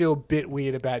I feel a bit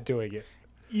weird about doing it.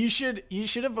 You should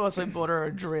have also bought her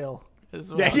a drill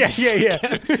as well. Yeah.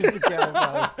 Just to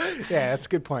counterbalance. Yeah, that's a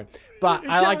good point. But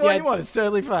I Whichever like one you want. It's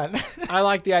totally fun. I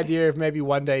like the idea of maybe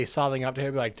one day sidling up to her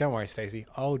and be like, don't worry, Stacey,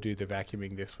 I'll do the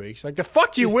vacuuming this week. She's like, the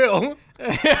fuck you will.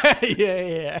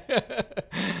 Yeah.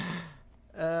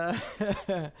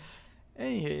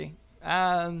 Anyway,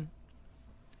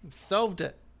 solved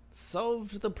it.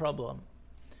 Solved the problem.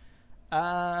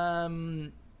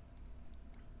 Okay,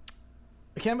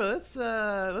 but let's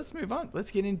move on.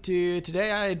 Let's get into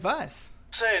Today I Advice.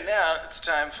 So now it's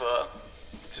time for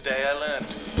Today I Learned.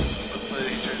 Hopefully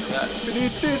that.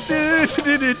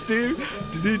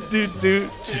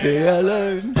 Today I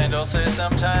learned. And also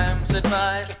sometimes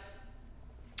advice.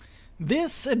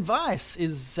 This advice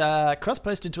is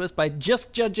cross-posted to us by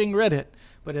Just Judging Reddit,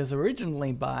 but is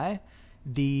originally by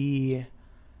the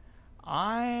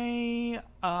Mum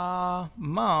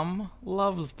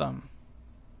Loves Them.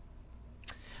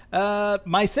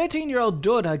 My 13-year-old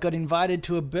daughter got invited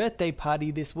to a birthday party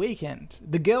this weekend.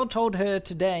 The girl told her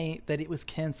today that it was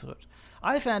cancelled.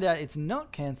 I found out it's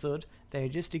not cancelled. They're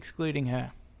just excluding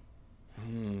her.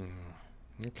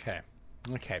 Okay.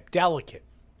 Delicate.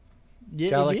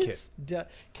 Yeah, Delicate. it is.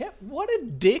 What a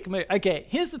dick move. Okay,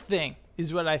 here's the thing,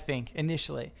 is what I think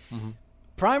initially.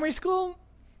 Primary school,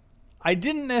 I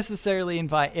didn't necessarily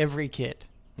invite every kid.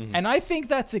 And I think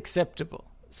that's acceptable.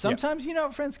 Sometimes,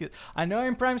 friends get... I know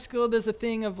in primary school there's a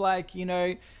thing of like,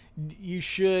 you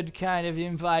should kind of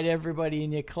invite everybody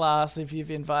in your class if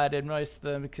you've invited most of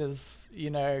them because,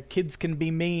 kids can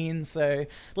be mean. So,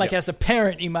 as a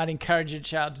parent, you might encourage your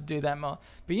child to do that more.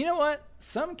 But you know what?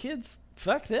 Some kids,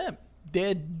 fuck them.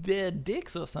 They're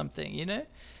dicks or something,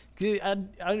 I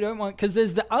don't want... Because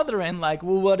there's the other end, like,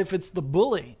 well, what if it's the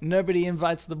bully? Nobody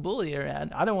invites the bully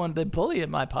around. I don't want the bully at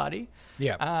my party.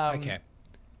 Yeah, okay.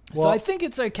 So I think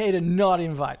it's okay to not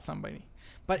invite somebody.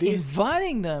 But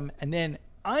inviting them and then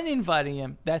uninviting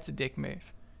them, that's a dick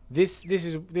move. This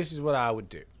is what I would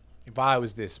do if I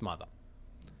was this mother.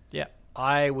 Yeah.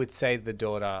 I would say to the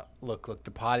daughter, look,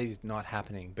 the party's not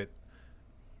happening, but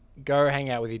go hang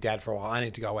out with your dad for a while. I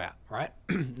need to go out, right?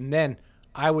 And then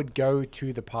I would go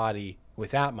to the party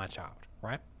without my child,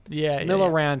 right? mill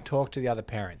around, talk to the other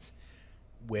parents.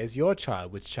 Where's your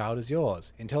child? Which child is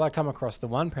yours? Until I come across the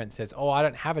one parent that says, oh, I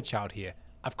don't have a child here.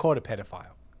 I've caught a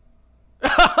pedophile.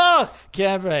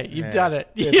 Canberra, you've done it.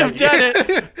 You've done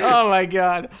it. Oh my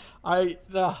God. I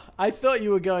thought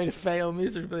you were going to fail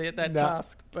miserably at that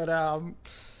task, but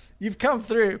you've come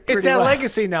through pretty It's our well.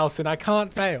 legacy, Nelson. I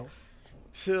can't fail.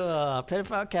 Sure,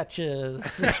 pedophile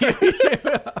catches.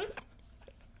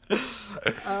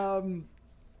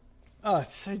 Oh,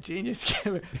 it's so genius.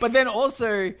 But then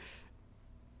also,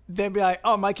 they'd be like,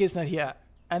 oh, my kid's not here.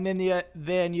 And then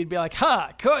you'd be like,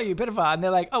 ha, caught you, pedophile. And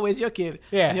they're like, oh, where's your kid?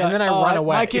 Yeah, and then I run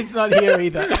away. My kid's not here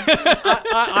either.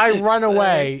 I run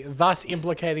away, thus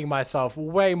implicating myself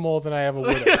way more than I ever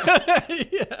would have.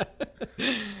 Yeah.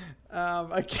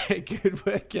 Okay, good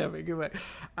work, Kevin. Good work.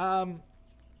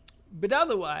 But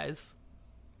otherwise,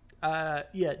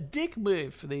 dick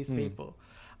move for these people.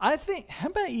 I think. How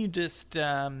about you just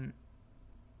can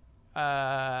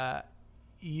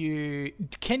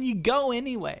you go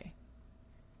anyway?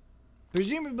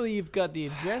 Presumably, you've got the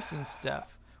address and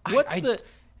stuff.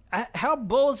 How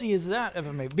ballsy is that of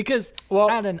a move? Because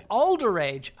at an older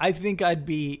age, I think I'd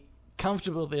be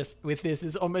comfortable with this.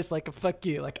 Is almost like a fuck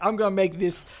you. Like I'm gonna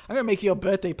make your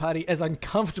birthday party as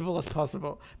uncomfortable as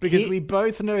possible because we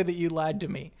both know that you lied to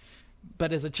me.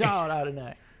 But as a child, I don't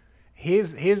know.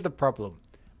 Here's the problem.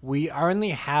 We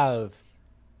only have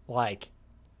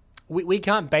we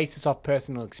can't base this off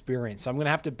personal experience. So I'm gonna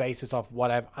have to base this off what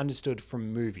I've understood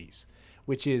from movies,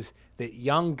 which is that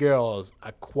young girls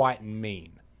are quite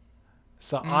mean.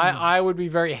 So I would be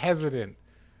very hesitant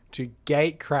to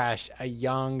gate crash a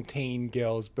young teen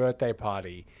girl's birthday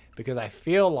party because I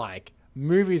feel like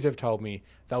movies have told me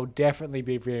they'll definitely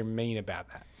be very mean about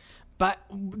that. But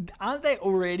aren't they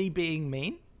already being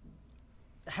mean?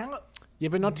 Yeah,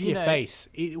 but not to your face.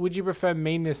 Would you prefer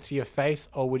meanness to your face,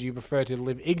 or would you prefer to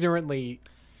live ignorantly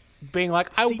being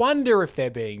like, I wonder if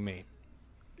they're being mean?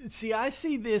 See, I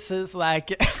see this as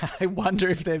like, I wonder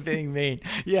if they're being mean.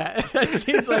 Yeah, that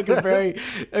seems like a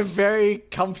very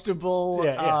comfortable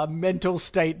mental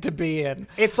state to be in.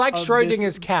 It's like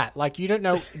Schrodinger's cat. Like, you don't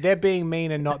know, they're being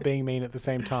mean and not being mean at the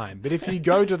same time. But if you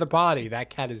go to the party, that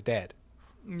cat is dead.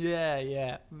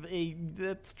 Yeah.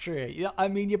 That's true. Yeah, I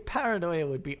mean, your paranoia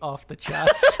would be off the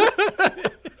charts. I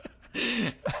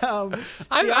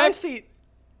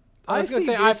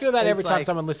feel that every time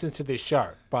someone listens to this show,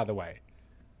 by the way.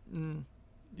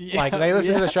 Yeah, like, they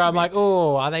listen to the show, I'm like,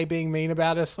 oh, are they being mean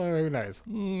about us? Or who knows?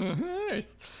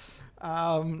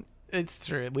 It's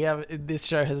true. This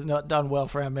show has not done well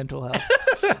for our mental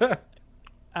health.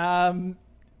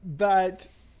 But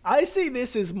I see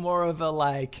this as more of a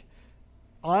like,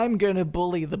 I'm going to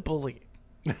bully the bully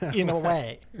in a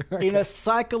way, in a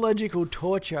psychological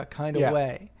torture kind of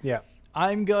way. Yeah.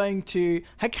 I'm going to...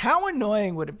 how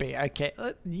annoying would it be? Okay,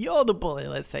 you're the bully,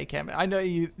 let's say, Cameron. I know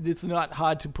it's not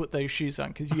hard to put those shoes on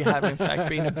because you have, in fact,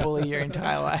 been a bully your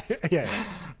entire life. Yeah.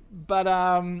 But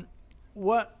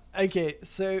what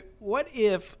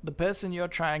if the person you're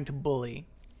trying to bully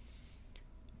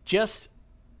just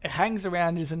hangs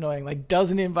around, is annoying, like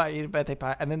doesn't invite you to birthday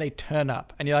party, and then they turn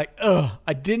up, and you're like, ugh,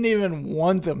 I didn't even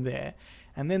want them there.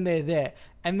 And then they're there.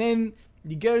 And then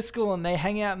you go to school and they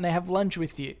hang out and they have lunch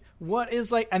with you. What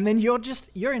is like, and then your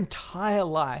entire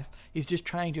life is just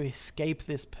trying to escape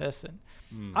this person.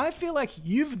 I feel like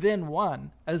you've then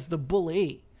won as the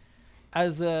bully,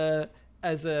 as a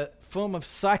form of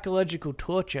psychological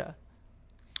torture.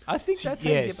 I think that's how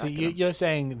you get back. You're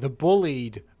saying the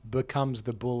bullied becomes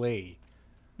the bully.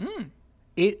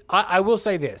 I will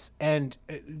say this, and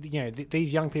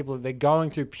these young people, they're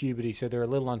going through puberty, so they're a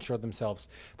little unsure of themselves.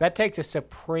 That takes a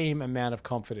supreme amount of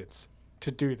confidence to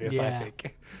do this, I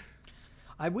think.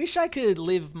 I wish I could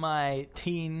live my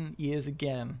teen years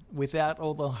again without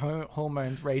all the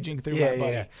hormones raging through my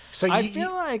body. Yeah. So I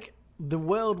feel like the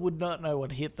world would not know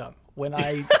what hit them when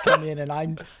I come in and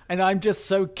I'm just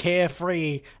so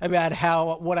carefree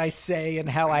about what I say and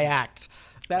how I act.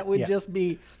 That would just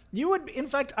be... in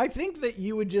fact, I think that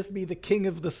you would just be the king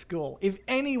of the school. If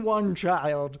any one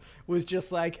child was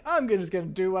just like, I'm just going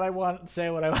to do what I want and say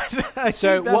what I want, I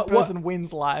think that person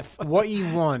wins life. What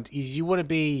you want is you want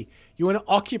to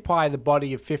occupy the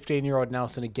body of 15-year-old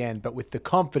Nelson again, but with the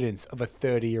confidence of a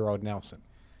 30-year-old Nelson.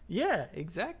 Yeah,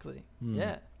 exactly.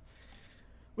 Yeah.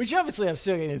 Which obviously have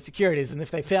still got insecurities, and if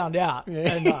they found out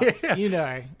enough, they'd be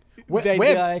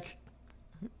like...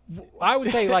 I would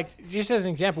say, like, just as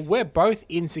an example, we're both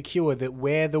insecure that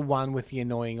we're the one with the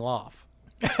annoying laugh.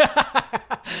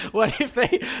 What if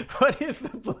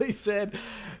the police said,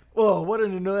 Oh, what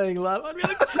an annoying laugh. I'd be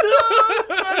like,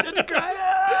 trying not to cry.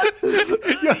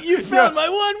 You found my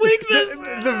one weakness.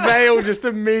 The veil just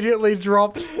immediately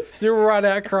drops. You run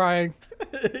out crying.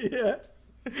 Yeah.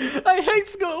 I hate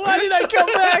school. Why did I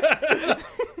come back?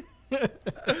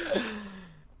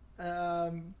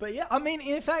 But yeah, I mean,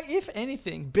 in fact, if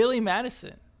anything, Billy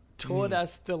Madison taught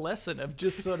us the lesson of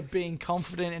just sort of being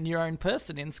confident in your own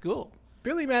person in school.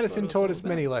 Billy Madison That's what taught it's us all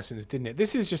many lessons, didn't it?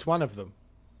 This is just one of them.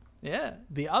 Yeah.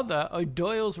 The other,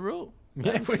 O'Doyle's rule.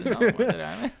 Yeah. That's the other one that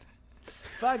I meant.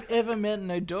 If I've ever met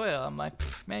an O'Doyle, I'm like,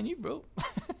 man, you rule.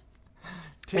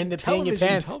 And the peeing your Television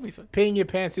pants. told me so. Peeing your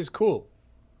pants is cool.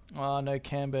 Oh no,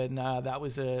 Camber, nah, that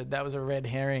was a red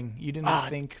herring. You didn't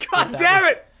think. God damn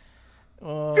it!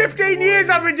 Oh, 15 boy. years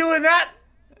I've been doing that.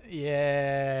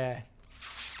 Yeah.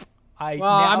 I'm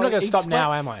not going to stop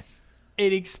now, am I?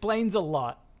 It explains a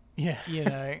lot, Yeah. you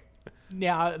know.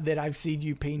 Now that I've seen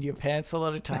you peeing your pants a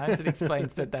lot of times, it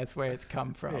explains that that's where it's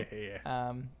come from.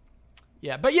 Yeah.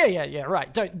 Yeah, but yeah,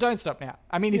 right. Don't stop now.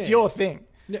 I mean, it's Yeah. your thing.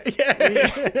 Yeah.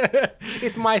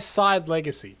 It's my side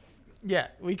legacy. Yeah,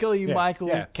 we call you Michael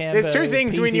Campbell. There's two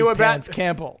things we pees knew his about pants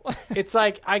Campbell. It's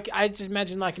like I just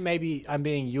imagine like maybe I'm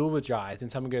being eulogized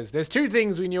and someone goes, "There's two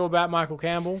things we knew about Michael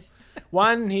Campbell.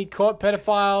 One, he caught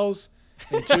pedophiles,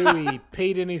 and two, he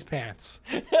peed in his pants."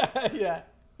 Yeah.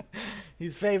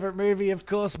 His favorite movie, of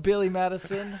course, Billy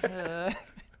Madison.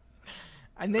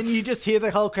 And then you just hear the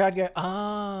whole crowd go,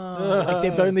 like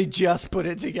they've only just put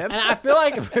it together. And I feel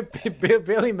like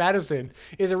Billy Madison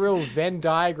is a real Venn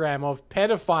diagram of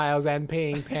pedophiles and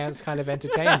peeing pants kind of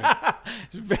entertainment.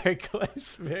 It's very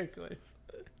close, very close.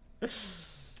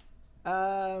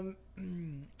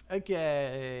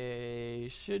 Okay,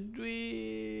 should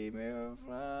we move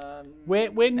on?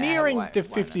 We're nearing why the not?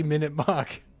 50-minute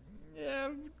mark. Yeah,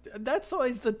 that's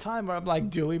always the time where I'm like,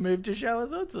 do we move to shower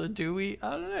thoughts or do we?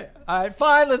 I don't know. All right,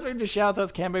 fine, let's move to shower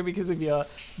thoughts, Cambo, because of your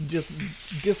just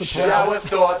disappointment. Shower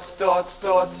thoughts, shower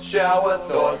thoughts, shower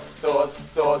thoughts,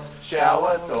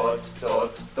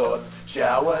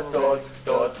 shower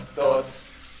thoughts.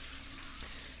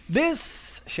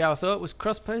 This shower thought was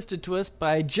cross-posted to us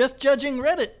by Just Judging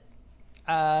Reddit,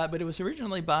 but it was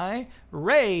originally by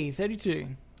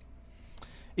Ray32.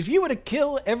 If you were to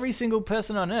kill every single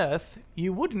person on Earth,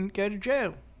 you wouldn't go to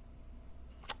jail.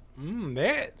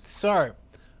 So,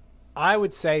 I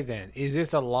would say then, is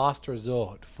this a last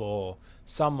resort for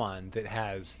someone that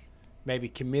has maybe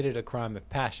committed a crime of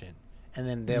passion, and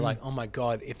then they're like, oh my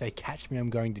God, if they catch me, I'm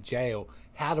going to jail.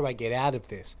 How do I get out of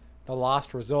this? The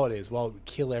last resort is, well,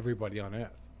 kill everybody on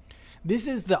Earth. This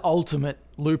is the ultimate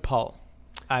loophole,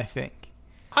 I think.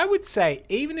 I would say,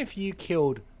 even if you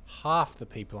killed half the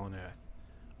people on Earth,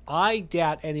 I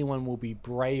doubt anyone will be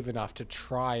brave enough to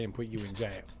try and put you in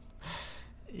jail.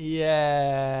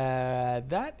 Yeah,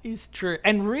 that is true.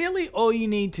 And really all you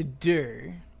need to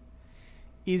do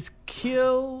is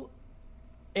kill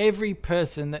every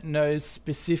person that knows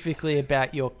specifically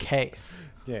about your case.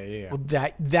 Yeah. Well,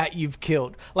 that you've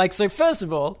killed. Like, so first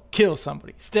of all, kill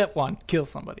somebody. Step one, kill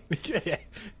somebody. Yeah.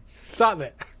 Start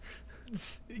there.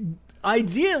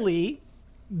 Ideally,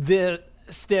 the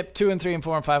step 2 and 3 and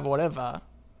 4 and 5 or whatever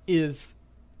is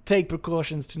take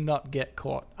precautions to not get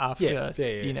caught after,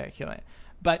 killing.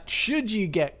 But should you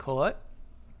get caught,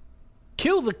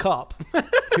 kill the cop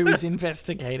who is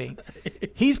investigating.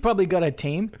 He's probably got a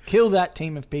team. Kill that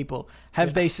team of people.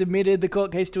 Have they submitted the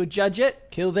court case to a judge yet?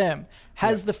 Kill them.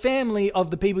 Has the family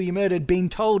of the people you murdered been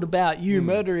told about you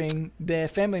murdering their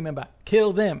family member?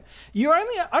 Kill them. You're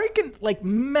only, I reckon,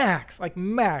 max,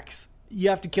 you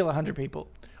have to kill 100 people.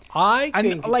 I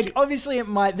think, obviously it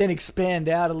might then expand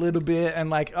out a little bit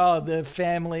and the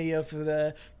family of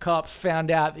the cops found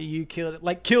out that you killed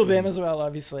it. Kill them as well,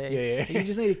 obviously. Yeah. You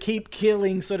just need to keep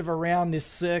killing sort of around this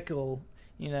circle,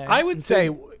 I would say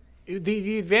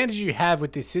the advantage you have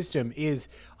with this system is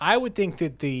I would think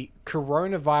that the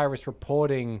coronavirus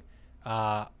reporting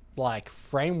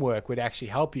framework would actually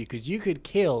help you, because you could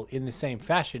kill in the same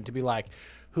fashion to be like,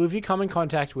 who have you come in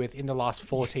contact with in the last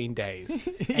 14 days?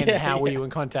 And how were you in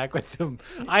contact with them?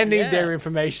 I need their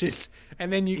information.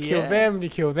 And then you kill them and you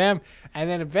kill them. And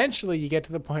then eventually you get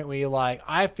to the point where you're like,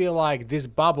 I feel like this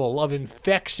bubble of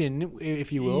infection,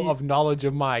 if you will, of knowledge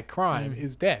of my crime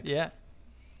is dead. Yeah.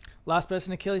 Last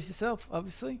person to kill is yourself,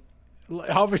 obviously.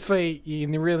 Obviously, you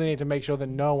really need to make sure that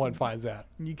no one finds out.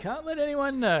 You can't let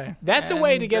anyone know. That's a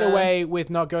way to get away with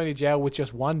not going to jail with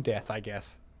just one death, I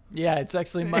guess. Yeah, it's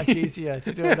actually much easier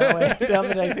to do it that way, now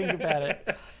that I think about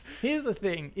it. Here's the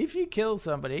thing. If you kill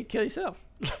somebody, kill yourself.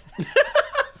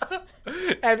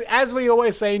 And as we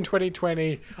always say in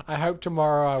 2020, I hope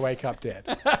tomorrow I wake up dead.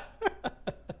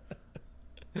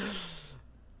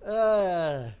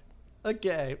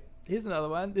 Okay, here's another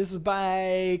one. This is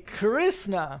by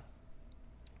Krishna.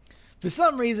 For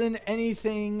some reason,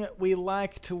 anything we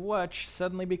like to watch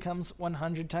suddenly becomes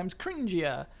 100 times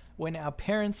cringier when our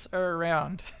parents are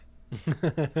around.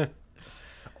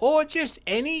 Or just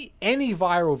any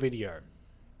viral video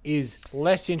is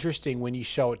less interesting when you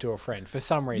show it to a friend for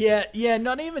some reason. Yeah,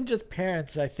 not even just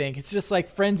parents, I think. It's just like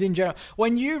friends in general.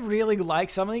 When you really like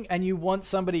something and you want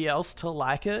somebody else to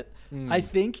like it, I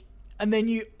think, and then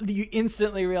you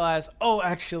instantly realize, oh,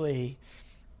 actually,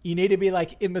 you need to be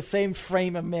like in the same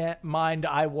frame of mind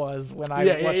I was when I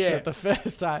watched it the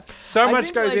first time. So I much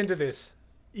think, goes like, into this.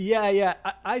 Yeah.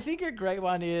 I think a great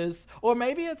one is, or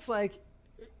maybe it's like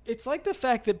the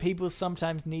fact that people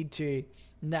sometimes need to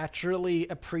naturally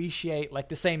appreciate like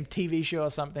the same TV show or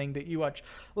something that you watch.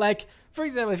 Like, for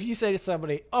example, if you say to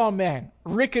somebody, oh man,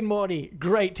 Rick and Morty,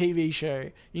 great TV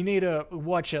show. You need to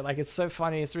watch it. Like, it's so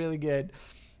funny. It's really good.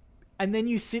 And then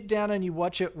you sit down and you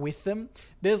watch it with them.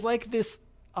 There's like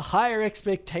a higher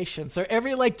expectation. So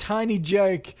every like tiny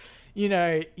joke, you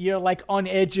know, you're like on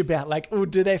edge about, like, oh,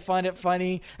 do they find it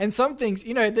funny? And some things,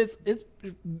 you know, it's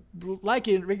like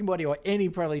in Rick and Morty or any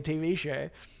probably TV show,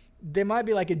 there might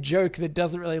be like a joke that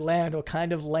doesn't really land or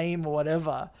kind of lame or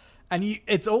whatever. And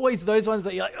it's always those ones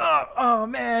that you're like, oh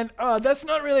man, that's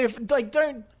not really, like,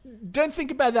 don't think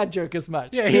about that joke as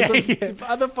much. Yeah.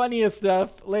 Other funnier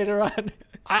stuff later on.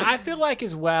 I feel like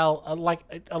as well,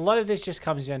 like a lot of this just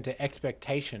comes down to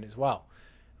expectation as well.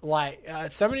 Like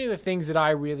so many of the things that I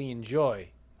really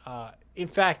enjoy. In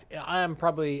fact, I am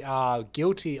probably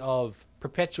guilty of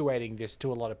perpetuating this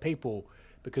to a lot of people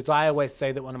because I always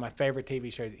say that one of my favorite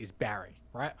TV shows is Barry,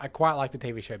 right? I quite like the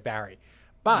TV show Barry.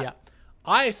 But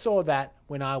I saw that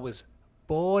when I was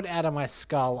bored out of my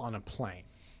skull on a plane.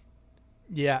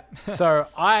 Yeah. So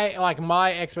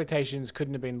my expectations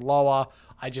couldn't have been lower.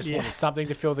 I just wanted something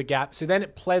to fill the gap. So then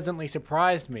it pleasantly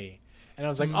surprised me. And I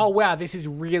was like, oh, wow, this is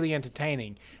really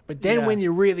entertaining. But then when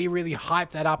you really, really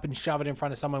hype that up and shove it in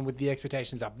front of someone with the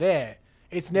expectations up there,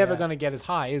 it's never going to get as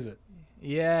high, is it?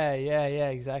 Yeah,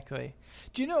 exactly.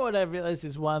 Do you know what I realized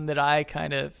is one that I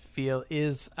kind of feel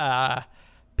is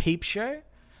Peep Show?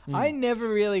 I never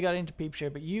really got into Peep Show,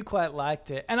 but you quite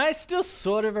liked it. And I still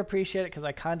sort of appreciate it because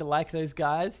I kind of like those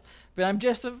guys. But I'm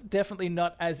just definitely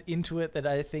not as into it that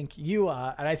I think you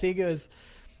are. And I think it was,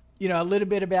 you know, a little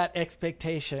bit about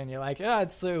expectation. You're like, oh,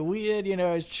 it's so weird. You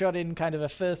know, it's shot in kind of a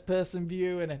first-person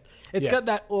view. And it's got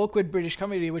that awkward British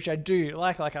comedy, which I do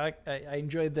like. Like, I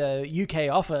enjoyed the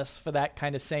UK Office for that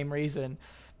kind of same reason.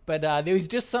 But there was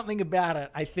just something about it,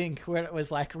 I think, where it was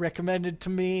like recommended to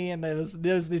me, and there was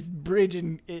this bridge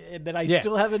that I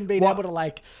still haven't been able to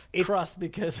like cross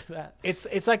because of that.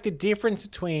 It's like the difference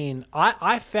between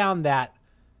I found that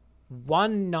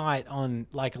one night on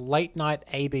like late night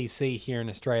ABC here in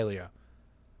Australia,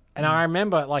 and I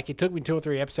remember like it took me 2 or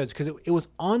 3 episodes because it was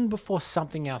on before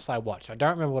something else I watched. I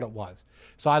don't remember what it was,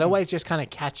 so I'd always just kind of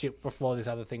catch it before this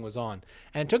other thing was on.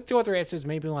 And it took 2 or 3 episodes,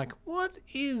 me being like, "What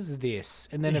is this?"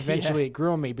 And then eventually it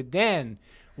grew on me. But then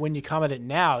when you come at it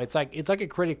now, it's like a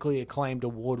critically acclaimed,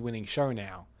 award-winning show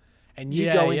now, and you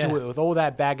go into it with all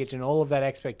that baggage and all of that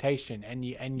expectation, and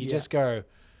you just go,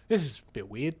 "This is a bit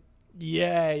weird."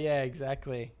 Yeah,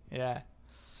 exactly. Yeah.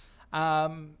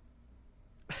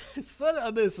 Sort of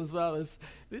on this as well.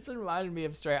 This reminded me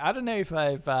of a story. I don't know if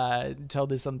I've told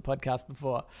this on the podcast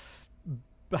before,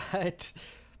 but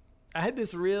I had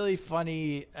this really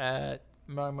funny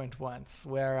moment once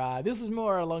where this is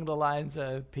more along the lines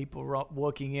of people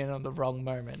walking in on the wrong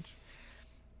moment.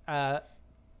 One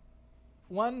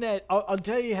that I'll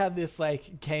tell you how this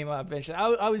like came up eventually.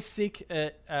 I was sick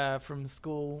from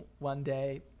school one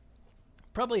day,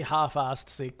 probably half-assed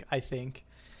sick, I think.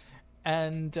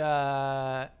 And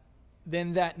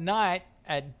then that night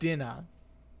at dinner,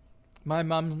 my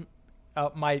mum,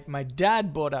 my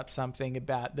dad brought up something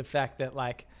about the fact that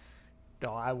like,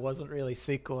 I wasn't really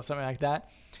sick or something like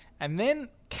that. And then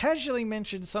casually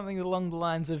mentioned something along the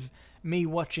lines of me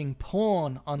watching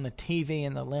porn on the TV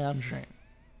in the lounge room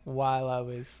while I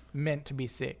was meant to be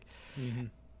sick. Mm-hmm.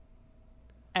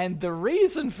 And the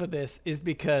reason for this is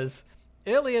because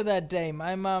earlier that day,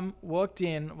 my mum walked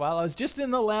in while I was just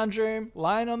in the lounge room,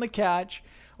 lying on the couch,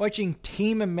 watching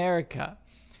Team America.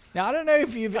 Now, I don't know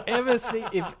if you've ever seen,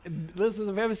 if listeners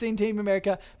have ever seen Team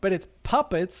America, but it's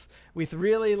puppets with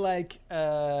really like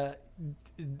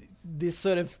this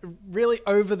sort of really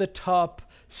over-the-top,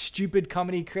 stupid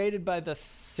comedy created by the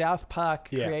South Park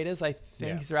creators, I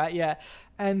think is right,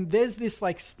 and there's this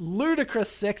like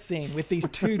ludicrous sex scene with these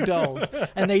two dolls,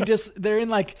 and they're in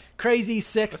like crazy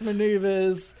sex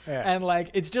maneuvers, and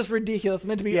like it's just ridiculous. It's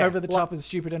meant to be over the top and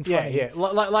stupid and funny. Yeah,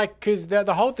 like because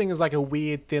the whole thing is like a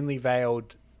weird, thinly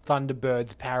veiled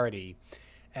Thunderbirds parody,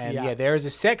 and there is a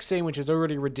sex scene which is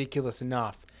already ridiculous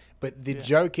enough. But the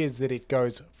joke is that it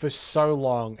goes for so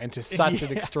long and to such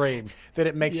an extreme that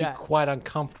it makes you quite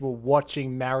uncomfortable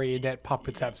watching marionette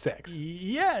puppets have sex.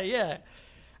 Yeah.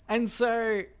 And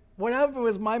so what happened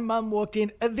was my mum walked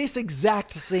in at this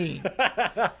exact scene.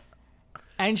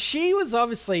 And she was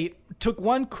obviously took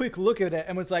one quick look at it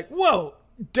and was like, whoa,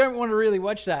 don't want to really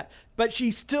watch that. But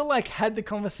she still like had the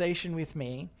conversation with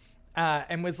me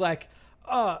and was like,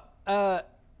 what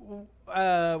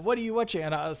are you watching?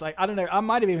 And I was like, I don't know. I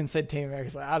might have even said Team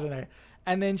America. Like, I don't know.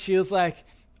 And then she was like,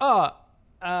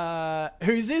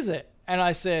 whose is it? And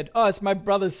I said, it's my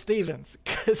brother Steven's,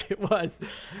 because it was.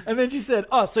 And then she said,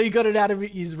 so you got it out of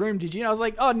his room, did you? And I was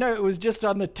like, no, it was just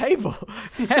on the table.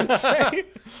 And so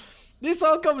this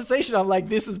whole conversation, I'm like,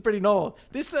 this is pretty normal.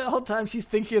 The whole time she's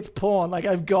thinking it's porn. Like,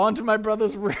 I've gone to my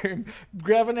brother's room,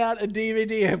 grabbing out a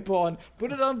DVD of porn,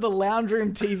 put it on the lounge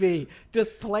room TV,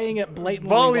 just playing it blatantly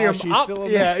Volume while she's up. still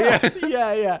in the house.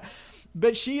 Yeah.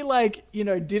 But she, like,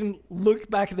 didn't look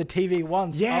back at the TV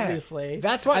once, obviously.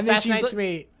 That's what fascinates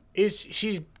me, is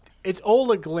it's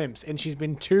all a glimpse, and she's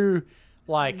been too,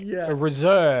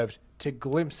 reserved to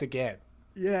glimpse again.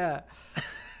 Yeah.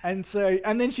 And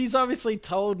then she's obviously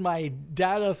told my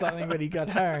dad or something when he got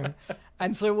home.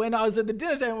 And so when I was at the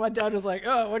dinner table, my dad was like,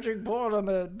 watching porn on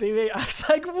the TV. I was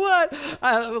like, what?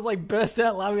 I was like, burst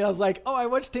out laughing. I was like, I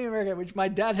watched Team America, which my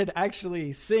dad had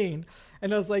actually seen.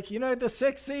 And I was like, the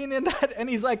sex scene in that? And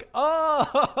he's like,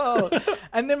 oh.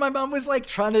 And then my mum was like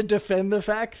trying to defend the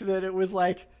fact that it was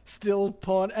like still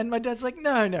porn. And my dad's like,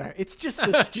 no, it's just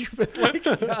a stupid like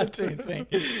cartoon thing.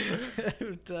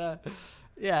 But,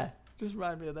 just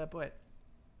remind me of that point.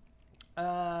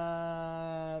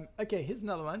 Okay, here's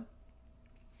another one.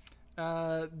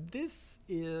 This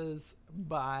is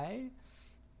by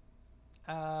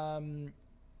the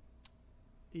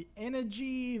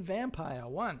Energy Vampire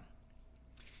 1.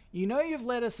 You know you've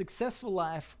led a successful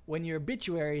life when your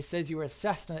obituary says you were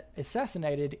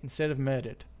assassinated instead of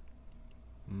murdered.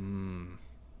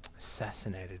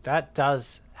 Assassinated. That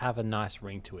does have a nice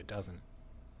ring to it, doesn't it?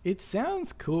 It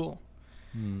sounds cool.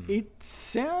 It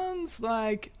sounds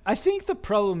like... I think the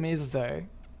problem is, though,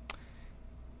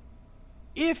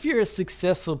 if you're a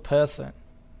successful person,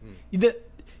 you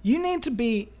need to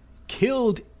be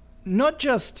killed not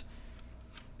just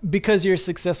because you're a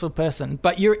successful person,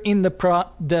 but you're in the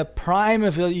prime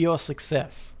of your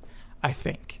success, I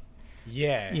think.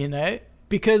 Yeah.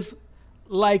 Because,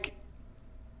 like,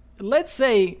 let's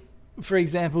say, for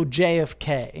example,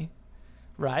 JFK,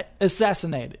 right,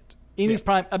 assassinated. In his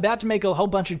prime, about to make a whole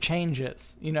bunch of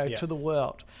changes, to the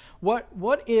world. What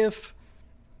if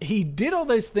he did all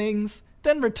those things,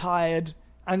 then retired,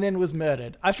 and then was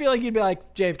murdered? I feel like you'd be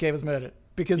like, JFK was murdered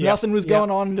because nothing was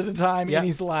going on at the time in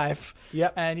his life.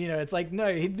 Yep. And, it's like,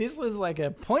 no, this was like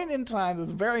a point in time that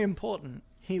was very important.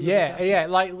 He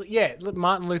was look,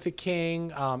 Martin Luther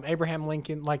King, Abraham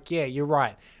Lincoln, you're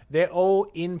right. They're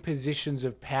all in positions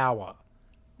of power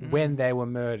when they were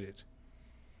murdered.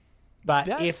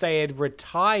 But if they had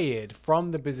retired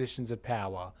from the positions of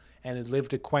power and had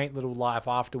lived a quaint little life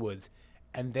afterwards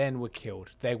and then were killed,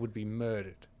 they would be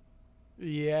murdered.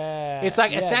 Yeah. It's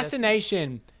like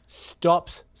assassination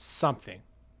stops something,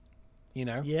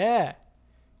 Yeah.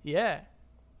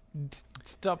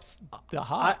 Stops the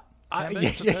heart.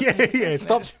 It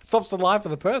stops the life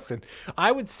of the person.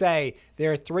 I would say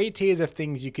there are 3 tiers of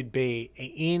things you could be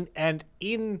in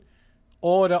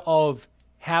order of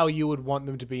how you would want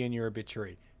them to be in your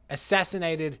obituary.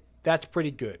 Assassinated, that's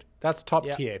pretty good. That's top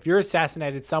tier. If you're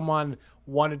assassinated, someone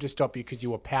wanted to stop you because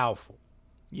you were powerful.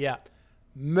 Yeah.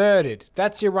 Murdered,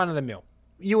 that's your run-of-the-mill.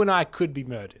 You and I could be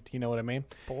murdered. You know what I mean?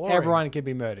 Boring. Everyone could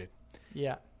be murdered.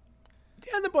 Yeah.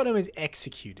 Down the bottom is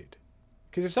executed.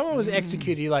 Because if someone was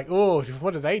executed, you're like, oh,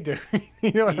 what do they do?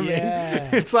 You know what I mean?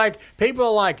 It's like, people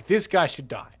are like, this guy should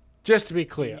die. Just to be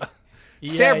clear.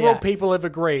 Several people have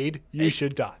agreed you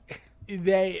should die.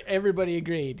 Everybody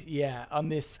agreed, on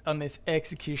this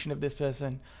execution of this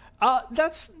person.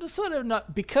 That's sort of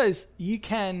not, because you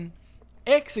can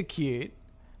execute,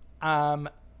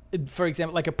 for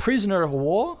example, like a prisoner of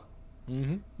war.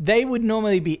 They would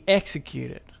normally be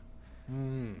executed,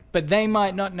 but they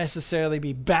might not necessarily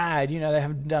be bad. They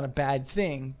haven't done a bad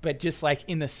thing, but just like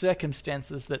in the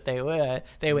circumstances that they were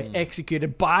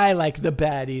executed by like the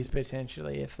baddies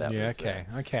potentially. If that was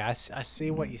okay, I see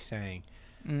what you're saying.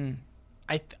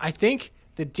 I think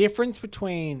the difference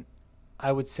between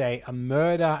I would say a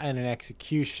murder and an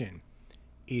execution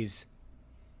is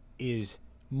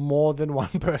more than one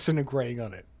person agreeing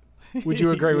on it. Would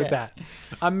you agree with that?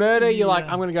 A murder, you're like,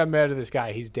 I'm going to go murder this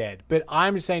guy. He's dead. But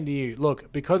I'm just saying to you,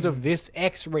 look, because of this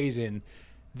X reason,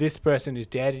 this person is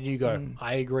dead. And you go,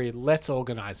 I agree. Let's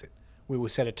organize it. We will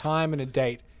set a time and a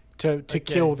date to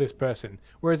kill this person.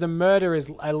 Whereas a murder is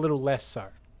a little less so.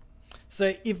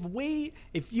 So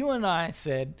if you and I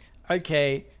said,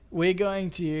 okay, we're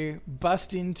going to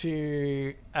bust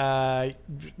into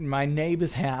my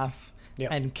neighbor's house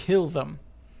and kill them,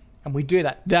 and we do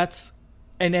that, that's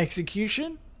an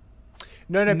execution?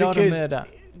 No, not because a murder.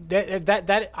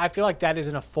 That I feel like that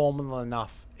isn't a formal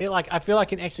enough. I feel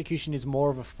like an execution is more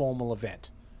of a formal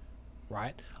event,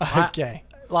 right? Okay.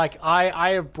 I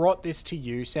have brought this to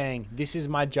you saying this is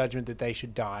my judgment that they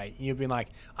should die. You've been like,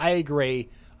 I agree.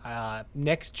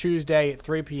 Next Tuesday at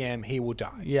 3 p.m. he will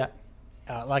die. Yeah.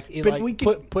 We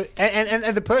can put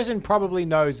and the person probably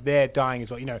knows they're dying as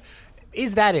well. You know,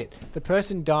 is that it? The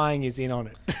person dying is in on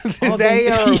it. They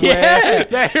are aware. Yeah.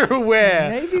 They're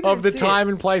aware of the time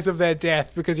and place of their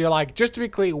death because you're like, just to be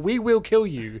clear, we will kill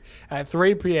you at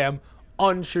 3 p.m.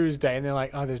 on Tuesday, and they're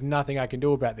like, oh, there's nothing I can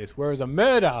do about this. Whereas a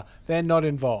murder, they're not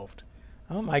involved.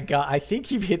 Oh my God, I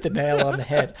think you've hit the nail on the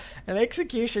head. An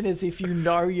execution is if you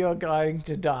know you're going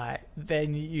to die,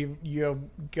 then you're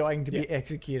going to be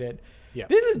executed. Yeah.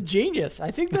 This is genius.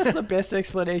 I think that's the best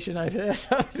explanation I've heard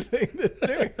of the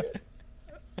two.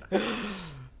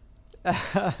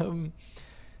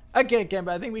 Okay, Kemba,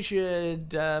 I think we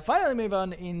should finally move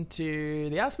on into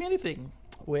the Ask Me Anything,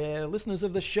 where listeners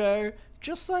of the show,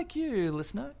 just like you,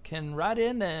 listener, can write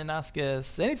in and ask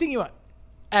us anything you want.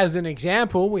 As an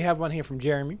example, we have one here from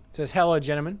Jeremy. It says, hello,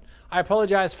 gentlemen. I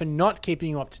apologize for not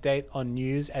keeping you up to date on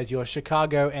news as your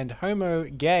Chicago and homo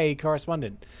gay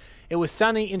correspondent. It was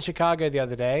sunny in Chicago the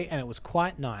other day, and it was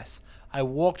quite nice. I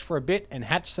walked for a bit and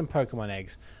hatched some Pokemon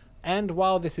eggs. And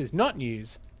while this is not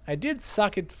news, I did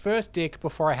suck at first dick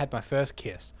before I had my first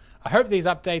kiss. I hope these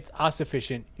updates are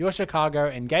sufficient. Your Chicago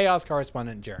and gay ass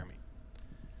correspondent, Jeremy.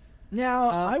 Now,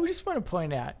 I just want to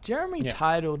point out, Jeremy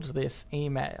titled this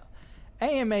email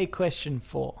AMA Question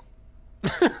 4.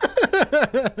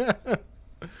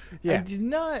 Yeah. I did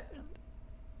not...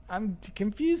 I'm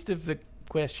confused of the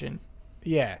question.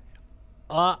 Yeah.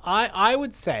 I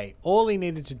would say all he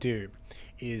needed to do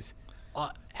is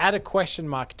add a question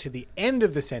mark to the end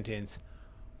of the sentence.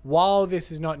 While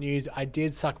this is not news, I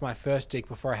did suck my first dick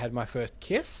before I had my first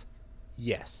kiss.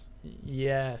 Yes.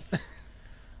 Yes.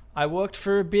 I walked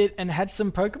for a bit and had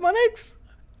some Pokemon eggs?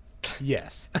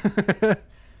 Yes.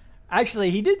 Actually,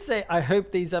 he did say, I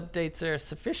hope these updates are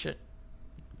sufficient.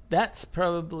 That's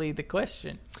probably the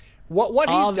question. What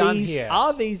he's done here...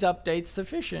 Are these updates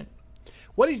sufficient?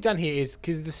 What he's done here is,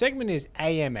 because the segment is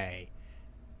AMA,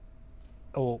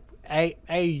 or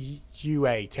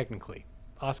AUA technically,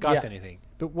 ask us anything.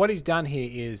 But what he's done here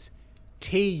is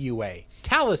TUA,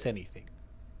 tell us anything.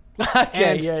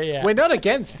 Okay, We're not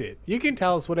against it. You can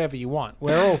tell us whatever you want.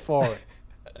 We're all for it.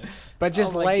 But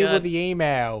just label the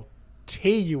email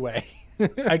TUA.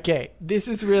 Okay, this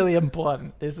is really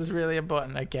important.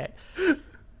 Okay.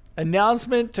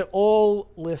 Announcement to all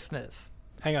listeners.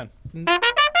 Hang on.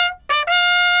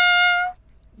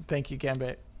 Thank you,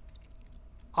 Gambit.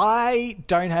 I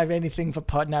don't have anything for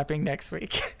podnapping next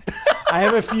week. I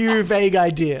have a few vague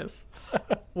ideas.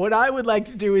 What I would like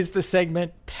to do is the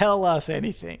segment Tell Us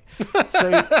Anything.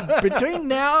 So between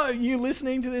now, you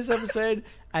listening to this episode,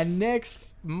 and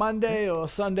next Monday or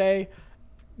Sunday,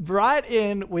 write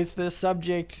in with the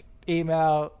subject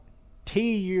email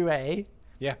TUA.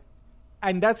 Yeah.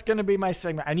 And that's going to be my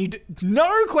segment. I need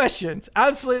no questions.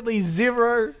 Absolutely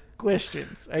zero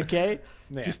questions. Okay?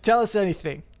 Yeah. Just tell us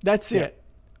anything. That's it.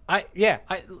 I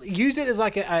use it as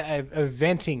like a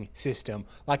venting system.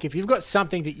 Like if you've got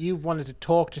something that you've wanted to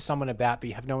talk to someone about, but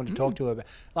you have no one to talk to about.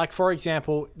 Like for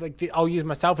example, I'll use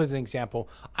myself as an example.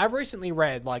 I've recently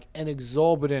read like an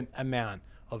exorbitant amount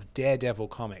of Daredevil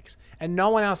comics, and no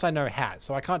one else I know has,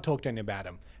 so I can't talk to anyone about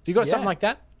them. If you got something like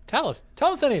that, tell us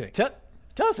anything. Tell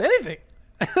us anything.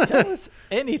 Tell us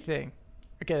anything.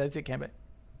 Okay, that's it, Cambit.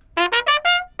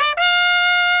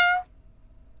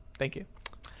 Thank you.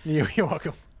 You're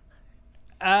welcome.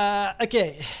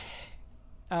 Okay.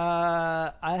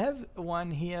 I have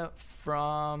one here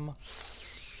from...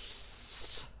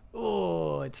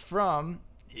 Oh, it's from...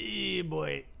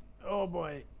 Oh,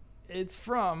 boy. It's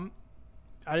from...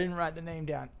 I didn't write the name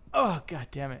down. Oh, God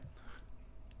damn it.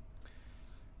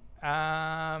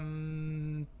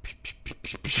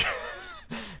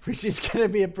 Which is going to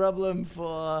be a problem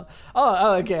for...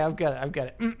 Oh, okay, I've got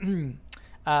it.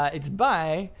 It's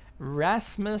by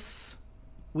Rasmus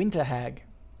Winterhag.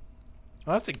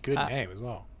 Oh, that's a good name as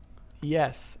well.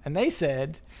 Yes, and they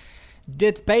said,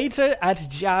 Dit beter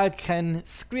at jag kan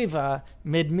skriva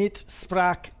med mitt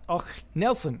språk och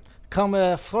Nelson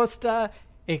kommer första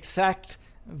exakt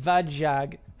vad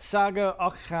jag säger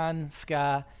och han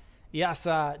ska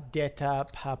läsa detta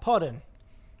på podden.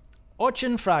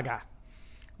 Ochen fråga.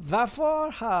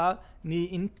 Varför har ni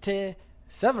inte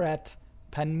svarat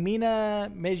på mina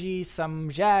mejl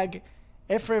som jag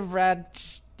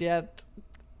efterfrågat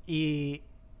i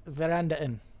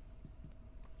verandan?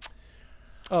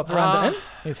 Oh, verandan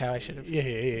is how I should have.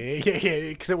 Yeah.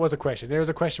 Because it was a question. There was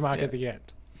a question mark at the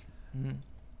end.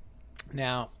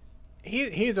 Now,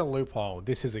 here's a loophole.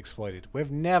 This is exploited.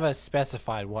 We've never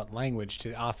specified what language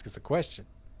to ask us a question.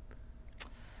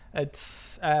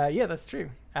 It's that's true.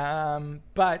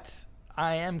 But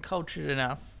I am cultured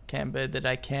enough, Camber, that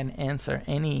I can answer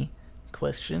any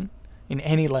question in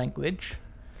any language.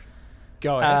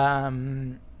 Go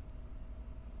ahead.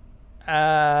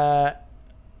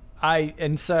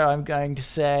 So I'm going to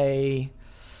say,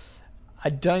 I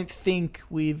don't think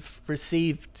we've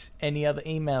received any other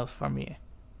emails from you,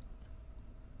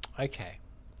 Okay.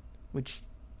 which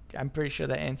I'm pretty sure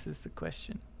that answers the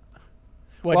question.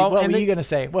 What Well, were and you going to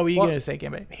say? What were you going to say,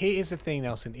 Camber? Here's the thing,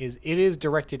 Nelson, is it is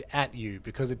directed at you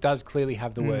because it does clearly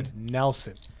have the word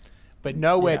Nelson. But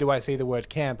nowhere Yeah. do I see the word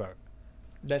Cambo.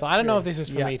 That's So I don't know true. if this is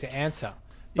for Yeah. me to answer.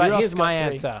 You're But off here's my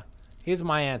scot-free. answer. Here's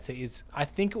my answer is I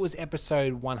think it was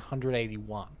episode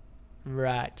 181.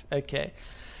 Right. Okay.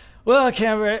 Well,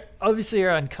 Camber, obviously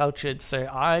you're uncultured, so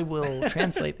I will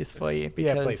translate this for you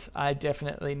Yeah, because please. I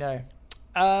definitely know.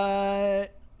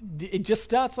 It just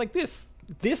starts like this.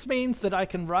 This means that I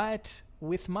can write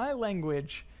with my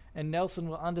language and Nelson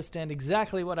will understand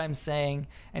exactly what I'm saying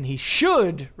and he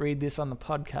should read this on the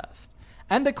podcast.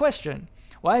 And the question,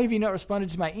 why have you not responded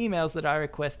to my emails that I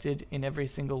requested in every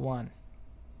single one?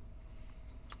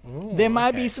 Ooh, There might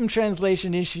okay. be some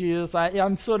translation issues.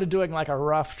 I'm sort of doing like a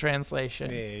rough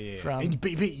translation Yeah. from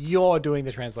But you're doing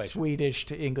the translation. Swedish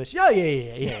to English. Yeah.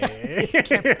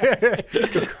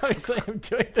 Obviously, I'm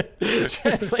doing the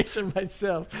translation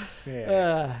myself.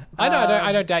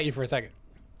 I don't doubt you for a second.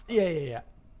 Yeah.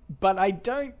 But I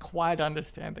don't quite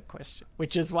understand the question,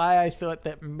 which is why I thought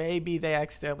that maybe they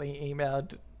accidentally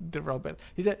emailed the Robert.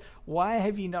 He said, "Why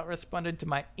have you not responded to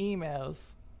my emails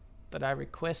that I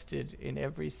requested in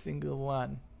every single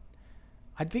one?"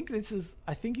 I think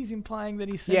he's implying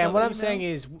that he said. Yeah, and what I'm saying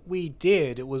is we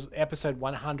did. It was episode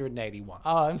 181.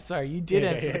 Oh, I'm sorry. You did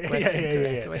answer the question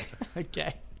correctly.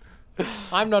 Okay.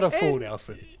 I'm not a fool,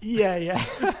 Nelson. Yeah.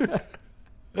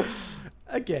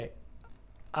 Okay.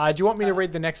 Do you want me to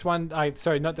read the next one?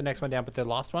 Sorry, not the next one down, but the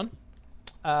last one.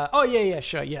 Sure. Yeah,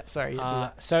 sorry. Yeah, do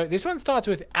that. So this one starts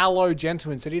with "Hello,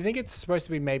 gentlemen." So do you think it's supposed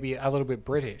to be maybe a little bit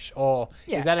British, or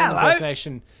Yeah, is that an hello.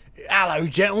 impersonation? "Hello,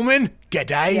 gentlemen,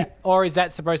 g'day," Yeah. or is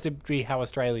that supposed to be how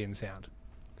Australians sound?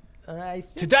 I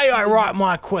think Today I write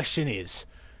my question is,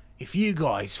 if you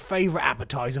guys' favourite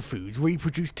appetizer foods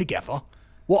reproduced together,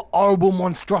 what horrible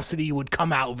monstrosity would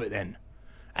come out of it then?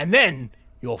 And then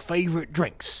your favourite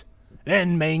drinks,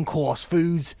 then main course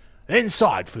foods, then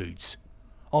side foods.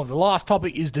 Oh, the last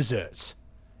topic is desserts.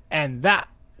 And that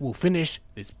will finish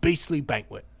this beastly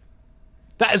banquet.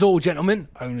 That is all, gentlemen,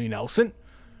 only Nelson.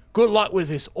 Good luck with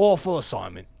this awful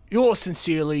assignment. Yours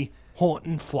sincerely,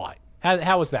 Horton Flight.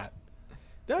 How was that?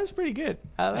 that was pretty good.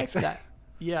 I like that.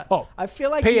 Yeah. Oh, I feel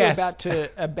like you're P.S.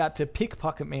 about to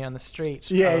pickpocket me on the street.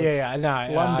 Yeah. of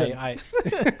No, London.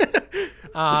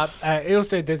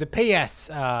 Also, there's a PS.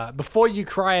 Before you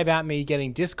cry about me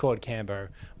getting Discord, Cambo,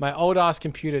 my old ass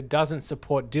computer doesn't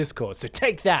support Discord. So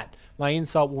take that. My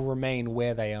insult will remain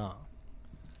where they are.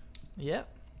 Yeah,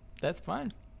 that's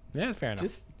fine. Yeah, fair enough.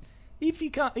 Just if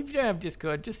you don't have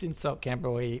Discord, just insult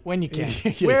Canberra when you can.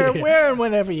 Yeah. Where and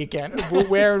whenever you can.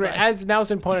 Where, as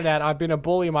Nelson pointed out, I've been a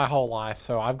bully my whole life,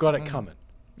 so I've got it coming.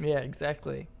 Yeah,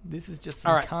 exactly. This is just some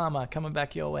All right. karma coming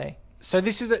back your way. So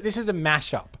this is a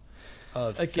mashup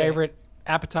of Okay. favorite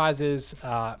appetizers,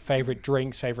 favorite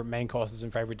drinks, favorite main courses,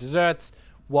 and favorite desserts.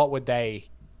 What would they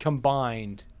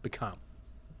combined become?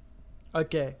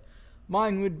 Okay,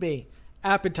 mine would be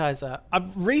appetizer.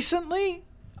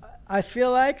 I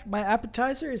feel like my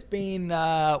appetizer has been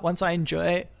once I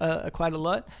enjoy quite a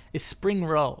lot is spring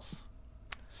rolls.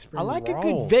 I like a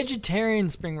good vegetarian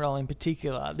spring roll in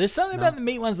particular. There's something about the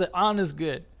meat ones that aren't as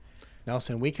good.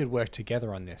 Nelson, we could work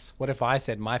together on this. What if I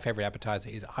said my favorite appetizer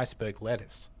is iceberg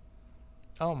lettuce?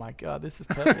 Oh my god, this is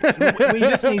perfect. We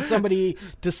just need somebody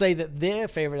to say that their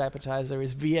favorite appetizer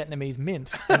is Vietnamese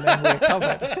mint, and then we're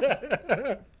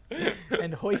covered.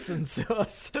 and hoisin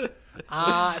sauce.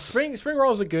 Spring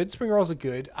rolls are good. Spring rolls are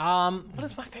good. What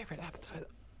is my favorite appetizer?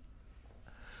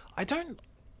 I don't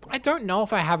know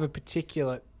if I have a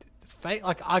particular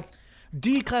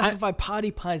Do you classify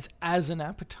party pies as an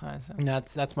appetizer? No,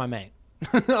 that's my main.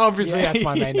 Obviously, that's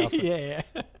my main. Also. Yeah.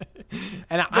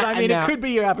 And But I mean, it could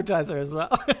be your appetizer as well.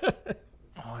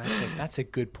 That's a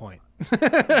good point.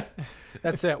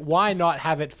 That's it. Why not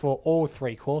have it for all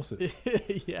three courses?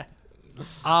 Yeah.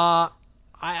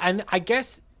 I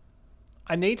guess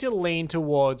I need to lean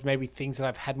towards maybe things that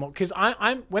I've had more, because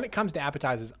I'm when it comes to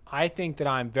appetizers, I think that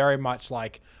I'm very much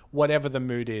like whatever the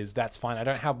mood is, that's fine. I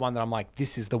don't have one that I'm like,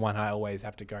 this is the one I always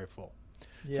have to go for.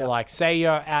 Yeah. So like, say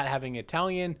you're out having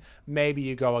Italian, maybe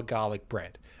you go a garlic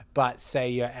bread. But say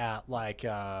you're out like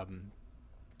I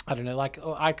don't know, like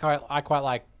I quite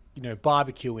like, you know,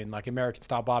 barbecuing, like American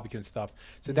style barbecue and stuff.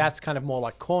 So that's kind of more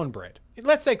like cornbread.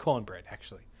 Let's say cornbread,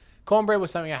 actually. Cornbread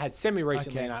was something I had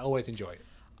semi-recently, Okay. and I always enjoyed it.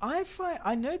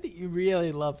 I know that you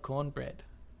really love cornbread,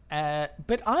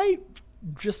 but I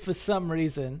just for some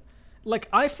reason, like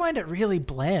I find it really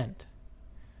bland.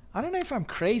 I don't know if I'm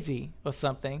crazy or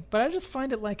something, but I just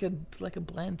find it like a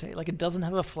bland taste. Like it doesn't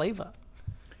have a flavor.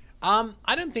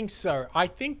 I don't think so. I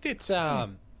think that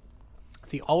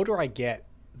the older I get,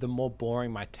 the more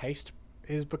boring my taste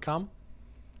has become.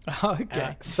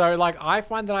 Okay. So like, I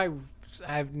find that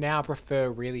I now prefer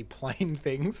really plain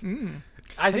things.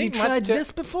 I Have you think tried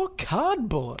this before?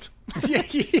 Cardboard.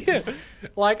 yeah.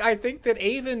 Like, I think that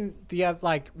even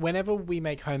like whenever we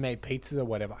make homemade pizzas or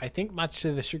whatever, I think much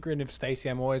to the chagrin of Stacey,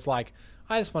 I'm always like,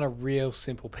 I just want a real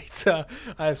simple pizza.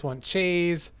 I just want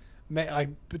cheese, like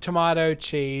tomato,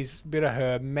 cheese, bit of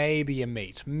herb, maybe a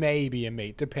meat,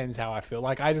 depends how I feel.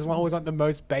 Like, I just always want the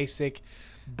most basic,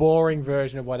 boring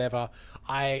version of whatever.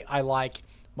 I like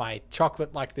my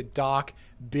chocolate, like the dark,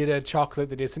 bitter chocolate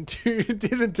that isn't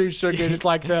too sugared. It's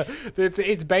like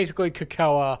it's basically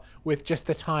cocoa with just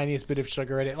the tiniest bit of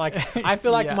sugar in it. Like, I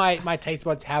feel like Yeah. my taste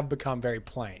buds have become very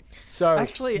plain. So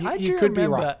Actually, I you do could be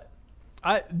remember.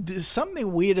 right. There's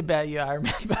something weird about you. I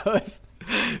remember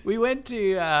we went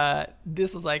to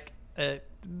this was like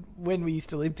when we used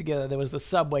to live together. There was a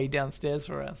Subway downstairs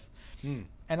for us,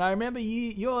 and I remember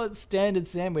your standard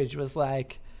sandwich was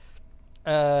like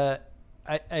a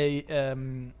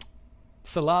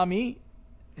salami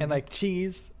and like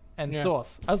cheese and Yeah.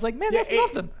 sauce. I was like, man, Yeah,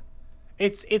 that's nothing.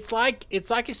 It's like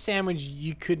a sandwich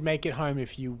you could make at home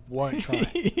if you weren't trying.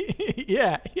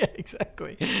 yeah,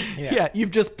 exactly. Yeah,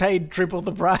 you've just paid triple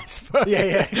the price for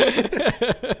Yeah.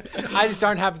 I just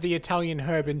don't have the Italian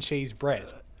herb and cheese bread.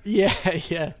 Yeah.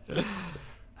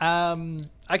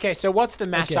 Okay, so what's the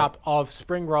mashup of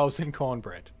spring rolls and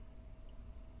cornbread?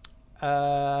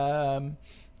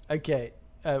 Okay.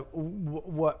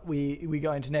 What we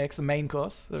go into next? The main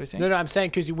course. That we're saying? No, I'm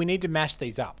saying because we need to mash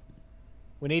these up.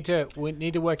 We need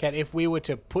to work out if we were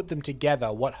to put them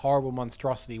together, what horrible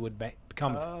monstrosity would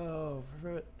become. Oh,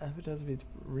 advertisements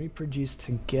reproduced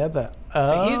together.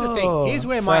 So here's the thing. Here's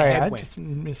where my head went. Just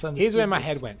misunderstood Here's where my this.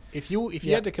 head went. If you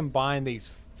Yeah. had to combine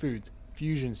these foods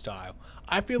fusion style,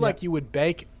 I feel like you would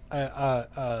bake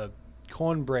a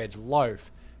cornbread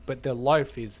loaf, but the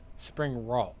loaf is spring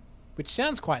roll, which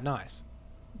sounds quite nice.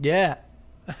 Yeah.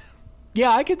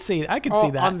 Yeah, I could see that.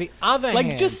 On the other like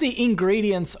hand, just the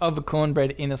ingredients of a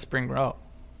cornbread in a spring roll,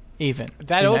 even.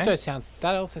 that you know? also sounds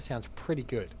pretty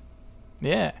good.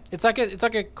 Yeah. It's like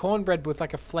a cornbread with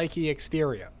like a flaky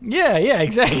exterior. Yeah,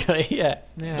 exactly. Yeah.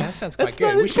 Yeah, that sounds quite That's,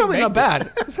 good. We that's should probably make not this.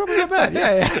 bad. It's probably not bad.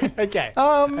 Yeah. Okay. Hey,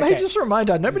 Okay. just a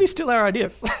reminder, nobody steal our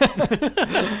ideas.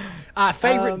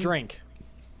 Favorite drink.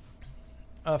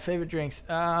 Favorite drinks.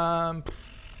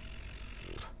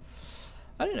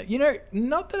 I don't know. You know,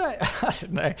 not that I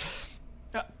don't know.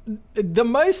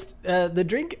 The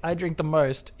drink I drink the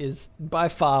most is by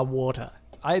far water.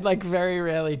 I like very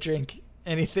rarely drink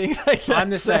anything like that. I'm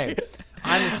the same.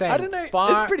 I don't know.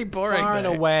 It's pretty boring. Far and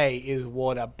though. away is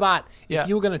water. But Yeah. if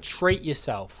you were going to treat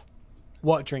yourself,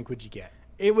 what drink would you get?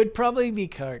 It would probably be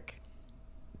Coke.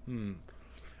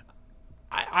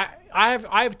 I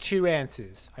have two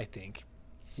answers, I think.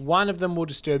 One of them will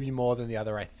disturb you more than the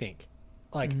other, I think.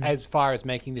 Like, as far as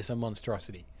making this a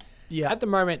monstrosity. Yeah. At the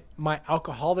moment, my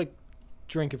alcoholic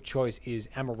drink of choice is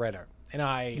amaretto. And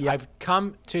I've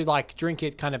come to like drink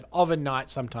it kind of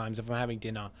overnight sometimes. If I'm having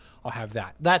dinner, I'll have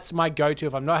that. That's my go-to.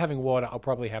 If I'm not having water, I'll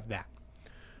probably have that.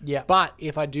 Yeah. But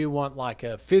if I do want like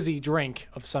a fizzy drink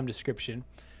of some description,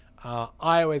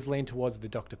 I always lean towards the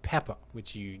Dr. Pepper,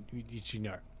 which you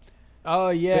know. Oh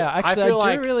yeah, But I actually, I, feel do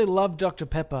like- really love Dr.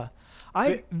 Pepper.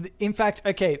 In fact,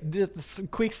 okay, just a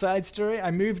quick side story.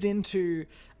 I moved into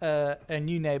a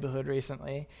new neighborhood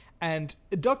recently, And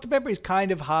Dr. Pepper is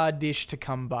kind of hard dish to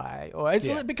come by, or it's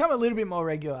become a little bit more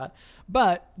regular.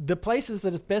 But the places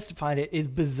that it's best to find it is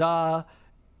bizarre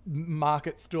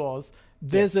market stores.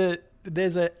 There's a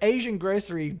Asian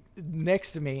grocery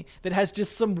next to me that has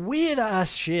just some weird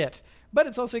ass shit. But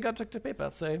it's also got Dr. Pepper,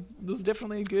 so this is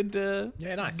definitely a good,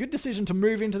 nice. good decision to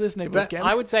move into this neighborhood. But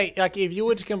I would say, like, if you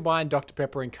were to combine Dr.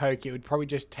 Pepper and Coke, it would probably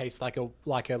just taste like a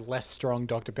less strong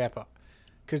Dr. Pepper,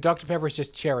 because Dr. Pepper is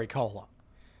just cherry cola.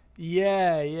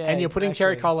 Yeah, And you're putting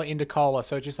cherry cola into cola,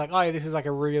 so it's just like, oh, yeah, this is like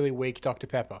a really weak Dr.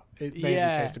 Pepper. It maybe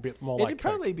tastes a bit more like It'd Coke.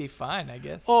 probably be fine, I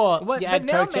guess. Or but you add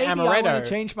now Coke to maybe I want amaretto. to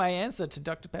change my answer to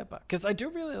Dr. Pepper, because I do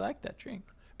really like that drink.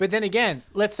 But then again,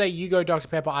 let's say you go Dr.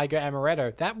 Pepper, I go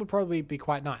amaretto. That would probably be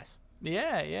quite nice.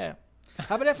 Yeah.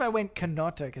 How about if I went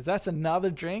Canotto? Because that's another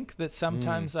drink that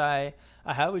sometimes I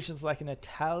have, which is like an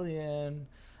Italian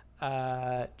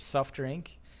soft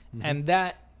drink. And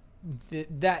that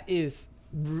is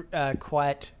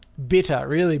quite bitter,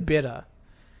 really bitter.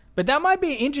 But that might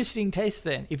be an interesting taste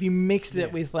then, if you mixed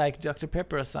it with like Dr.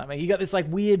 Pepper or something. You got this like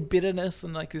weird bitterness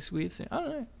and like this weird thing. I don't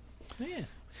know. Yeah.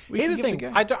 We Here's can the give it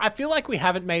thing. a go. I feel like we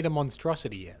haven't made a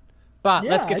monstrosity yet. But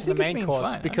Yeah, let's get I to the think it's main been course, fine.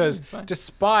 I think because it's fine.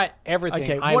 despite everything,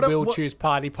 Okay, I what will what- choose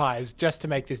party pies just to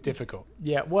make this difficult.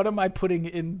 Yeah, what am I putting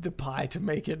in the pie to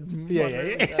make it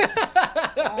moderate?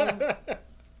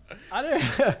 I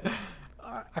don't.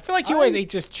 I feel like you always eat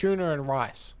just tuna and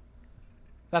rice.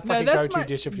 That's like a go-to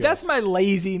dish of yours. That's my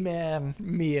lazy man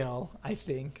meal, I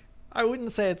think. I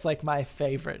wouldn't say it's like my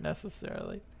favorite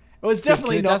necessarily. It was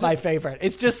definitely it not doesn't- my favorite.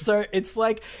 It's just it's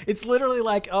literally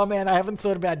like, oh man, I haven't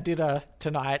thought about dinner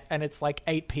tonight and it's like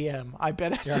 8 p.m. I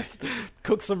better just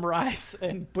cook some rice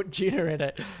and put tuna in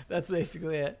it. That's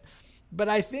basically it. But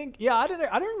I think, I don't know.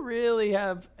 I don't really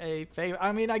have a favorite.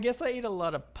 I mean, I guess I eat a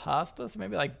lot of pasta, so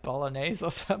maybe like bolognese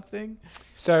or something.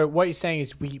 So what you're saying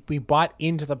is we bite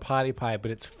into the party pie, but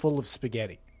it's full of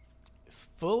spaghetti. It's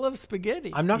full of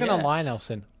spaghetti. I'm not going to lie,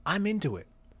 Nelson. I'm into it.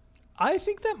 I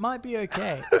think that might be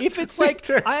okay. If it's like,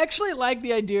 I actually like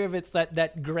the idea of it's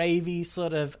that gravy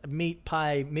sort of meat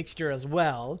pie mixture as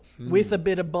well, with a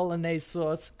bit of bolognese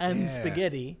sauce and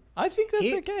spaghetti. I think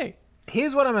that's okay.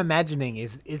 Here's what I'm imagining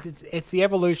is it's the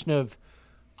evolution of,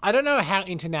 I don't know how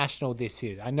international this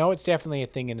is. I know it's definitely a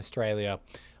thing in Australia,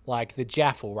 like the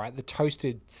jaffle, right? The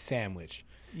toasted sandwich.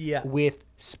 Yeah. With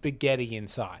spaghetti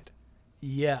inside.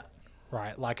 Yeah.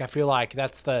 Right, like I feel like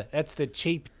that's the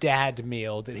cheap dad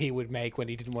meal that he would make when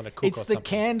he didn't want to cook. It's or the something.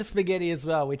 canned spaghetti as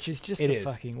well, which is just It the is.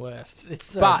 fucking worst. It's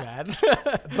so But- bad.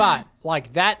 But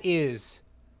like that is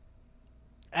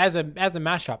as a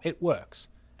mashup, it works,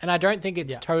 and I don't think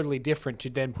it's totally different to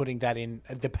then putting that in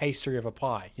the pastry of a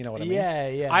pie. You know what I mean?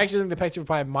 Yeah. I actually think the pastry of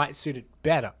a pie might suit it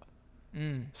better.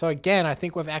 So again, I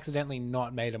think we've accidentally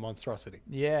not made a monstrosity.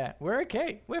 Yeah, we're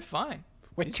okay. We're fine.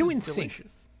 We're This too is in sync.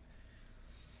 delicious.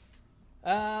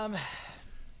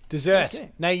 Dessert.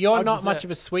 Okay. Now you're Oh, not much dessert.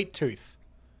 of a sweet tooth.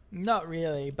 Not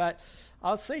really, but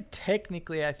I'll say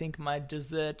technically, I think my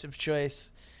dessert of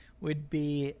choice would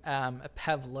be a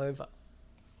pavlova.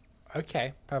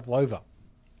 Okay, pavlova.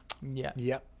 Yeah.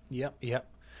 Yep.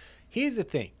 Here's the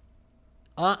thing.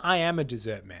 I am a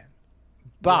dessert man,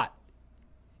 but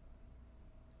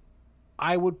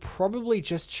I would probably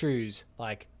just choose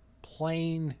like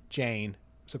plain Jane,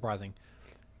 surprising,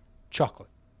 chocolate.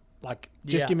 Like,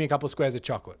 just Yeah. give me a couple of squares of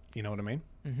chocolate. You know what I mean?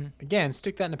 Mm-hmm. Again,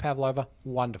 stick that in a pavlova.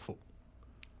 Wonderful.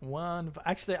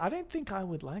 Actually, I don't think I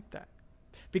would like that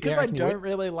because Yeah, I I reckon you don't would?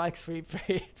 really like sweet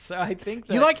foods. So I think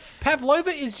that You like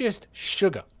pavlova is just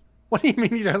sugar. What do you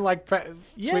mean you don't like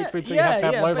sweet food so you have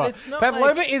yeah, pavlova? but it's not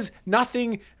Pavlova like- is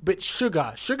nothing but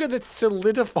sugar. Sugar that's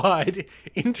solidified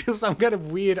into some kind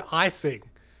of weird icing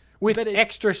with But it's-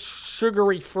 extra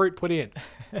sugary fruit put in.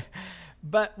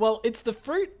 But, well, it's the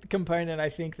fruit component, I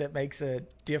think, that makes a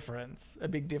difference, a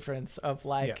big difference of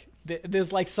like,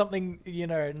 there's like something,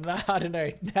 I don't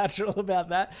know, natural about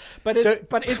that. But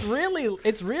it's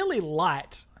really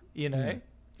light,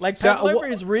 Like So, pavlova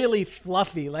is really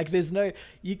fluffy. Like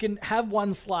you can have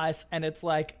one slice and it's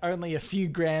like only a few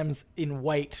grams in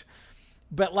weight.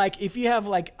 But like if you have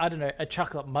like, I don't know, a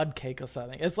chocolate mud cake or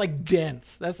something, it's like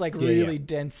dense. That's like really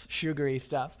dense sugary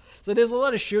stuff. So there's a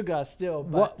lot of sugar still.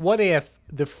 But What if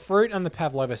the fruit on the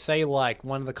pavlova, say like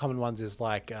one of the common ones is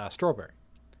like strawberry,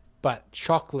 but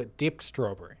chocolate dipped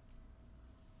strawberry?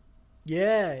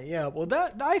 Yeah. Well,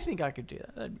 I think I could do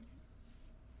that.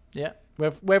 Yeah.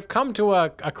 We've come to a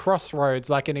crossroads,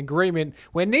 like an agreement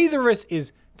where neither of us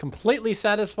is completely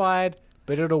satisfied,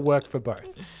 but it'll work for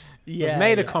both. Yeah. We've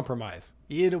made a compromise.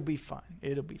 It'll be fine.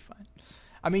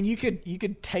 I mean, you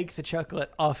could take the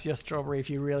chocolate off your strawberry if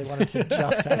you really wanted to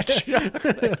just have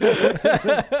chocolate.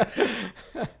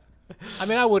 I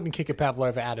mean, I wouldn't kick a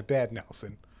pavlova out of bed,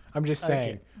 Nelson. I'm just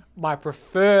saying, my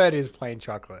preferred is plain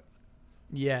chocolate.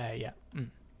 Yeah, yeah.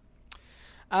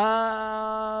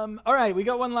 All right, we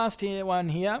got one last one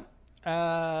here.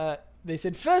 They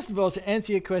said, first of all, to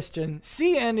answer your question,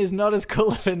 CN is not as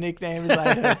cool of a nickname as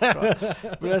I hoped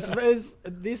for. But I suppose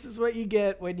this is what you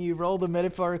get when you roll the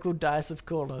metaphorical dice of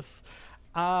coolness.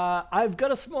 I've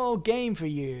got a small game for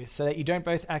you so that you don't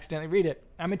both accidentally read it.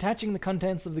 I'm attaching the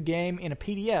contents of the game in a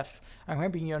PDF. I'm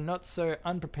hoping you're not so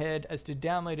unprepared as to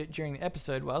download it during the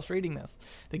episode whilst reading this.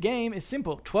 The game is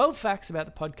simple. 12 facts about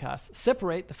the podcast.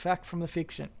 Separate the fact from the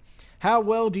fiction. How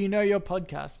well do you know your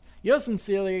podcast? Yours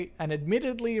sincerely and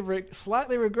admittedly,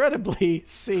 slightly regrettably,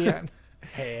 CN.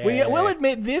 We will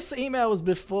admit this email was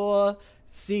before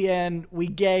CN. We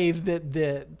gave that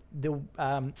the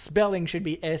spelling should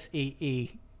be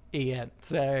SEEEN.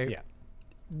 So Yeah.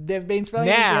 they've been spelling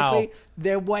Now- it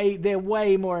correctly. They're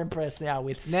way more impressed now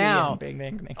with Now- CN being their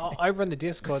nickname. Over in the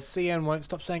Discord, CN won't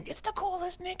stop saying, it's the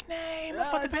coolest nickname.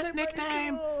 I've got the best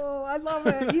nickname. I love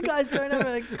it. You guys don't have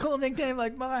a cool nickname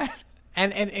like mine.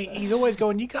 And he's always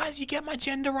going, you guys, you get my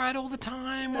gender right all the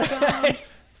time. Well done."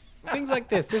 Things like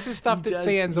this. This is stuff that does-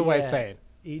 CN's always yeah. saying.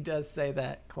 He does say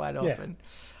that quite Yeah. often.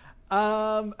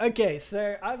 Okay,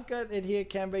 so I've got it here,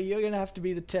 Canberra. You're going to have to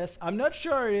be the test. I'm not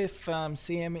sure if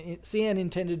CN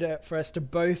intended for us to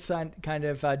both kind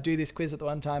of do this quiz at the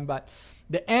one time, but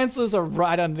the answers are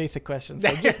right underneath the question.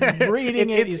 So just reading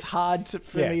it is hard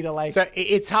for me to like. So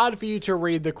it's hard for you to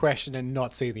read the question and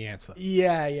not see the answer.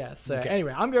 Yeah. So Okay.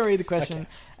 anyway, I'm going to read the question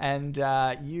and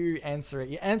you answer it.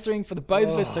 You're answering for the both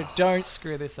of us, so don't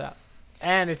screw this up.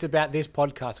 And it's about this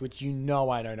podcast, which you know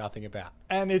I know nothing about.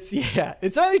 And it's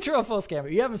only true or false,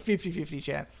 Cameron. You have a 50-50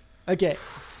 chance. Okay.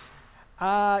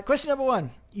 Question number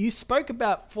 1. You spoke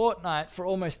about Fortnite for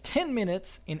almost 10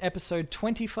 minutes in episode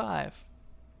 25.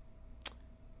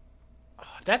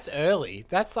 Oh, that's early.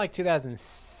 That's like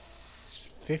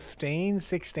 2015,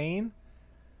 16.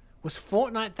 Was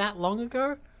Fortnite that long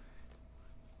ago?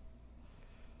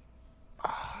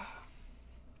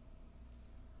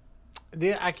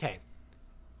 Okay.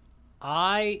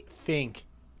 I think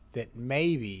that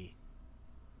maybe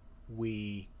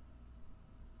we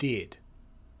did.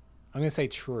 I'm going to say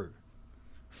true.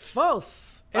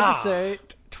 False.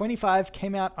 Episode 25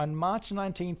 came out on March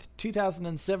 19th,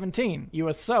 2017. You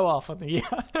were so off on the year.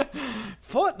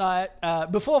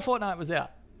 Fortnite, before Fortnite was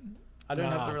out. I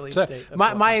don't have the release So date. of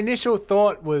my Fortnite. initial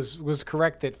thought was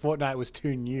correct that Fortnite was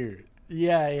too new.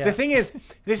 Yeah. The thing is,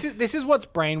 this is what's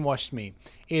brainwashed me,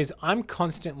 is I'm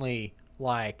constantly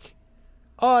like,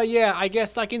 oh yeah, I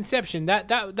guess like Inception,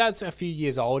 that's a few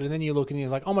years old, and then you look and you're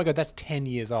like, oh my god, that's 10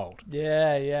 years old.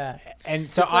 Yeah. And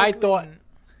so It's I like thought,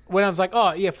 when I was like,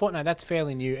 oh yeah, Fortnite, that's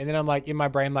fairly new, and then I'm like, in my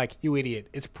brain, like, you idiot,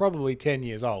 it's probably 10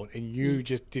 years old, and you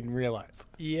just didn't realize.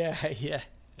 Yeah.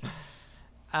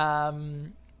 I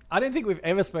don't think we've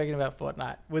ever spoken about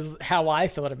Fortnite, was how I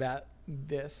thought about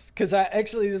this. Because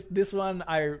this one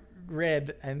I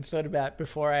read and thought about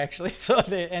before I actually saw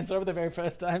the answer for the very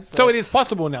first time. So it is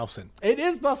possible, Nelson. It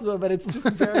is possible, but it's just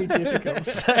very difficult.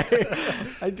 So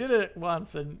I did it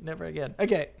once and never again.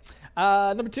 Okay.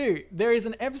 Number 2. There is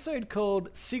an episode called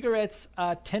Cigarettes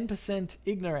Are 10%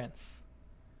 Ignorance.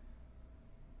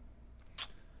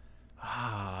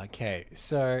 Okay,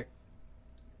 so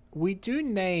we do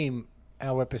name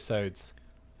our episodes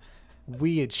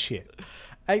weird shit.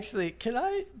 Actually, can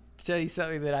I tell you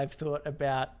something that I've thought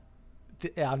about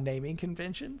our naming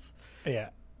conventions? Yeah.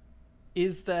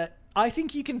 Is that I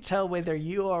think you can tell whether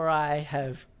you or I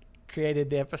have created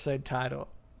the episode title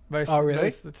most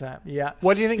of the time. Yeah.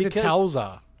 What do you think the Because tells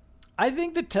are? I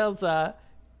think the tells are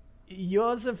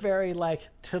yours are very like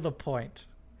to the point.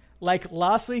 Like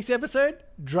last week's episode,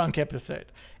 drunk episode.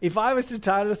 If I was to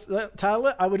title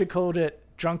it, I would have called it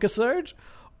Drunkisode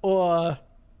or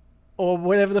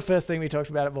whatever the first thing we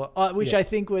talked about it was, which I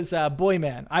think was Boy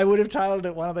Man. I would have titled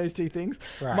it one of those two things.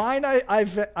 Right. Mine,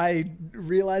 I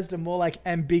realized are more like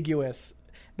ambiguous,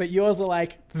 but yours are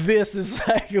like, this is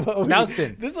like what we,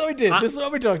 Nelson. this is what we did. This is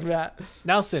what we talked about.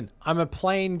 Nelson, I'm a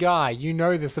plain guy. You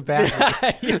know this about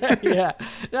me. Yeah.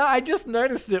 No, I just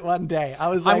noticed it one day. I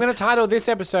was like, I'm going to title this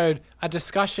episode A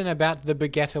Discussion About the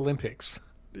Baguette Olympics.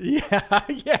 yeah.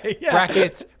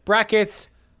 Brackets,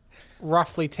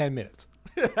 roughly 10 minutes.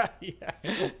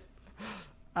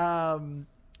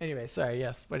 Anyway, sorry.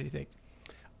 Yes. What do you think?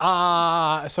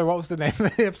 So what was the name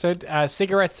of the episode?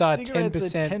 Cigarettes are 10%.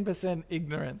 10%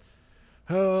 ignorance.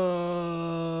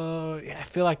 Oh, yeah, I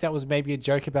feel like that was maybe a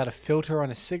joke about a filter on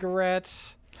a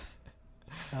cigarette.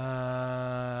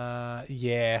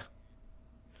 Yeah.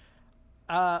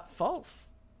 False.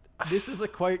 This is a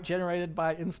quote generated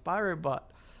by InspiroBot.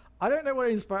 I don't know what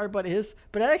Inspired Bot is,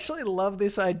 but I actually love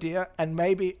this idea. And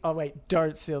maybe, oh wait,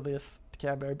 don't steal this,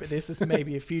 Cambo, but this is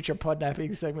maybe a future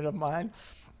podnapping segment of mine,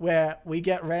 where we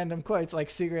get random quotes like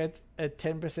cigarettes at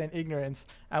 10% ignorance,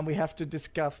 and we have to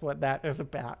discuss what that is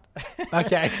about.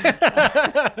 Okay.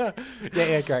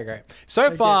 yeah, great. So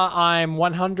far, I'm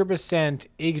 100%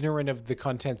 ignorant of the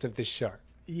contents of this show.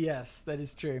 Yes, that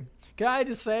is true. Can I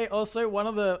just say also, one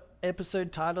of the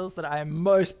episode titles that I am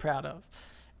most proud of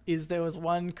is there was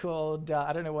one called,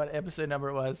 I don't know what episode number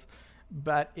it was,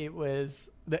 but it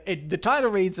was, the title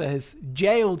reads as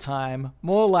Jail Time,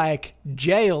 more like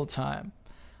Jail Time.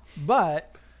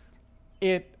 But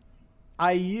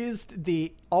I used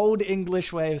the old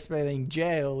English way of spelling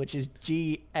jail, which is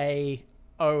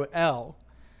Gaol,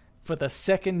 for the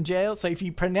second jail. So if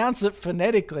you pronounce it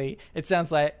phonetically, it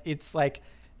sounds like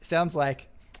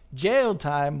jail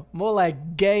time, more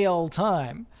like gay old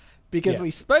time. Because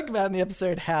we spoke about in the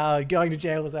episode how going to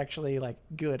jail was actually like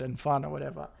good and fun or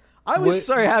whatever. I was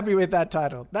so happy with that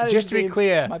title. That just to be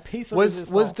clear, my piece of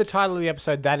was the title of the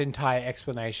episode that entire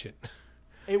explanation?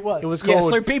 It was. It was called... Yeah,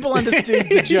 so people understood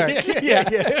the joke.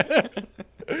 yeah.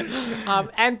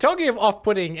 And talking of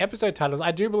off-putting episode titles,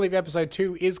 I do believe episode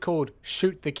 2 is called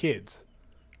Shoot the Kids.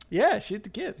 Yeah, Shoot the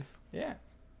Kids. Yeah.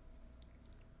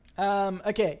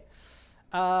 Okay.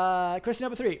 Question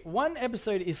number 3. One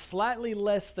episode is slightly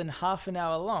less than half an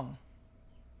hour long.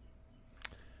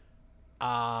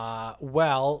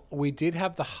 Well, we did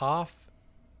have the half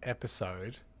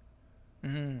episode.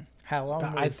 How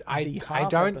long was the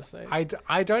half episode?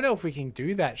 I don't know if we can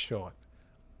do that short.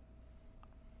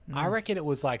 I reckon it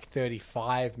was like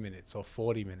 35 minutes or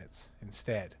 40 minutes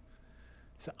instead.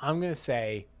 So I'm going to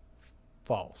say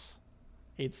false.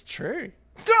 It's true.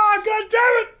 Oh, God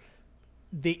damn it!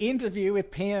 The interview with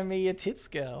PME a Tits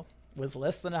Girl was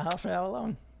less than a half an hour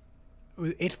long.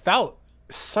 It felt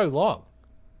so long.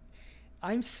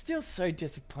 I'm still so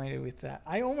disappointed with that.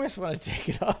 I almost want to take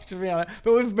it off, to be honest.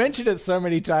 But we've mentioned it so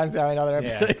many times now in other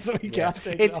episodes that we can't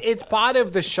take it off. It's part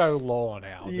of the show lore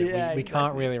now. We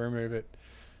can't really remove it.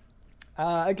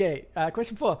 Okay,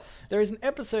 question 4. There is an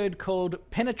episode called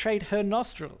Penetrate Her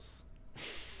Nostrils.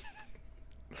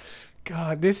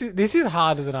 God, this is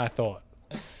harder than I thought.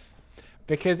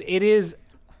 Because it is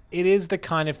the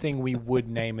kind of thing we would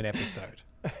name an episode.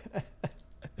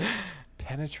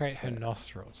 Penetrate her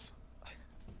nostrils.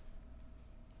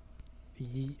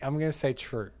 I'm going to say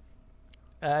true.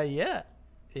 Yeah.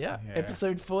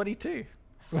 Episode 42.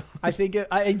 I think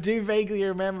I do vaguely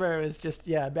remember it was just,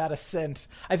 about a scent.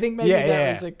 I think maybe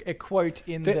that was a quote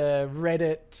in the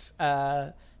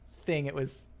Reddit thing. It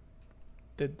was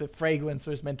the fragrance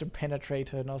was meant to penetrate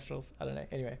her nostrils. I don't know.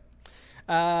 Anyway.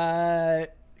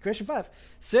 Question 5.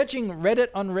 Searching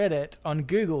Reddit on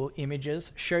Google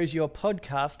Images shows your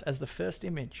podcast as the first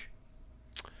image.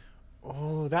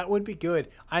 Oh, that would be good.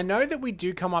 I know that we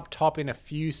do come up top in a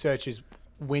few searches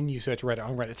when you search Reddit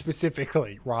on Reddit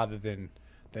specifically, rather than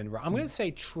I'm going to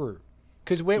say true,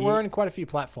 because we're on quite a few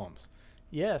platforms.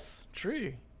 Yes,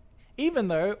 true. Even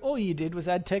though all you did was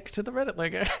add text to the Reddit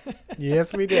logo.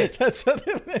 Yes, we did. That's how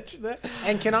they mentioned that.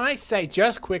 And can I say,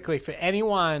 just quickly, for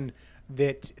anyone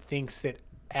that thinks that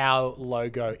our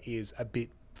logo is a bit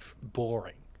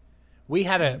boring, we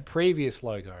had a previous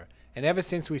logo, and ever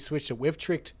since we switched it, we've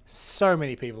tricked so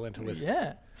many people into listening.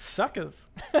 Yeah, suckers.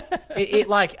 it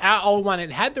like our old one,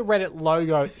 it had the Reddit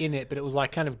logo in it, but it was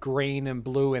like kind of green and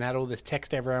blue and had all this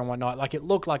text everywhere and whatnot. Like it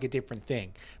looked like a different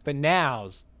thing. But now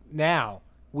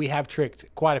we have tricked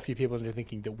quite a few people into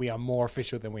thinking that we are more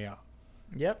official than we are.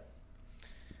 Yep.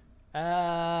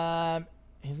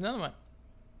 Here's another one.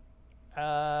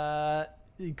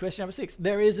 Question number 6.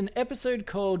 There is an episode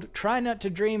called Try Not to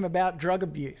Dream About Drug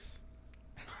Abuse.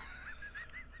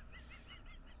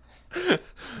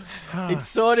 It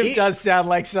sort of does sound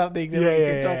like something that we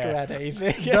can talk about, don't you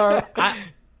think? No,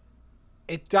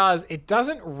 it does. It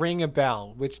doesn't ring a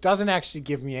bell, which doesn't actually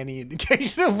give me any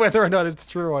indication of whether or not it's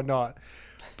true or not.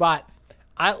 But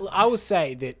I will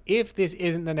say that if this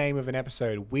isn't the name of an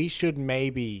episode, we should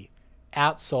maybe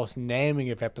outsource naming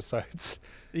of episodes.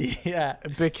 Yeah.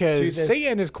 Because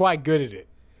CN is quite good at it.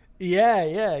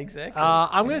 Yeah, exactly.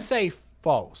 I'm going to say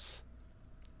false.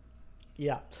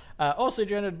 Yeah. Also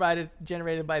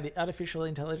generated by the artificial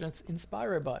intelligence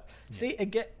InspiroBot. See,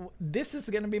 again, this is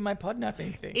going to be my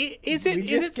podnapping thing. Is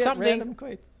it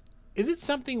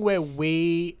something where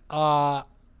we are...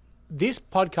 This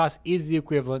podcast is the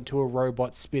equivalent to a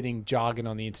robot spitting jargon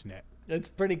on the internet? It's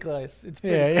pretty close. It's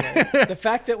pretty close. The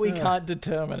fact that we can't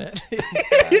determine it.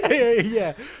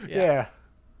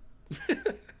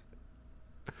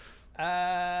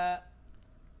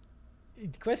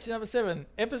 Question number 7.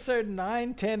 Episode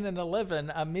 9, 10, and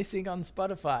 11 are missing on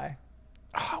Spotify.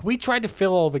 We tried to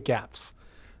fill all the gaps.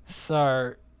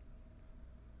 So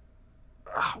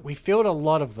we filled a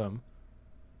lot of them,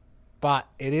 but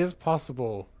it is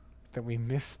possible that we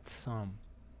missed some.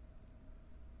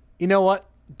 You know what?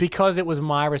 Because it was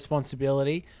my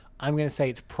responsibility, I'm going to say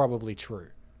it's probably true.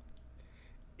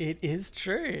 It is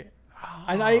true.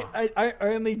 And I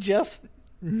only just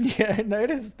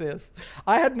noticed this.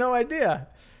 I had no idea.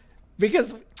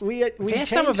 Because we They're changed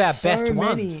some of our so best many.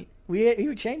 ones.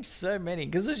 We changed so many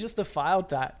because it's just the file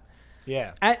type.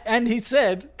 Yeah. And he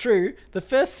said, true, the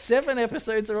first 7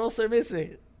 episodes are also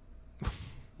missing.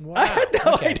 Wow. I had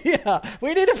no Okay. idea.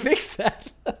 We need to fix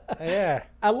that. Yeah.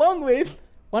 Along with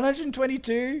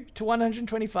 122 to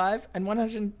 125 and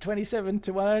 127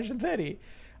 to 130.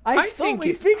 I thought think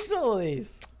we it- fixed all of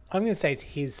these. I'm going to say it's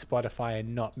his Spotify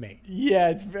and not me. Yeah,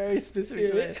 it's very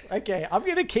specific. List. Okay, I'm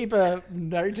going to keep a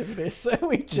note of this so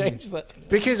we change that.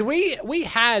 Because we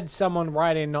had someone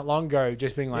write in not long ago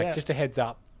just being like, Yeah. just a heads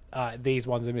up, these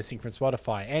ones are missing from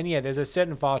Spotify. And yeah, there's a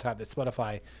certain file type that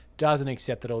Spotify doesn't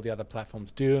accept that all the other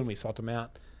platforms do, and we sort them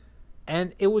out.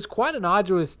 And it was quite an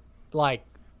arduous,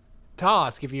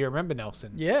 task, if you remember,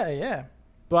 Nelson. Yeah.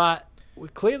 But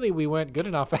clearly we weren't good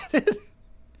enough at it.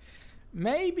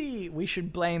 Maybe we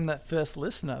should blame that first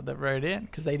listener that wrote in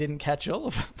because they didn't catch all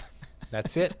of them.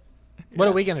 That's it. What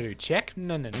are we going to do? Check?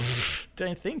 No.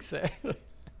 Don't think so.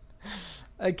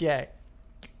 Okay.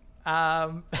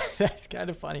 That's kind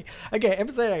of funny. Okay,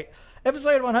 episode 8.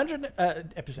 Episode 100...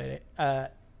 episode 8.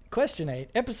 Question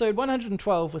 8. Episode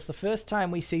 112 was the first time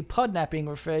we see podnapping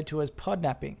referred to as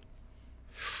podnapping.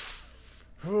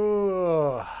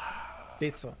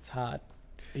 This one's hard.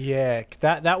 Yeah,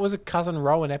 that was a Cousin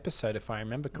Rowan episode, if I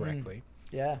remember correctly.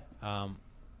 Yeah.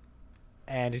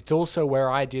 And it's also where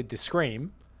I did the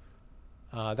scream.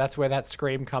 That's where that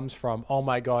scream comes from. Oh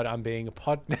my God, I'm being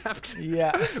podnapped.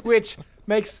 Yeah. Which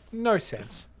makes no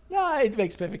sense. No, it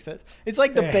makes perfect sense. It's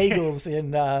like the bagels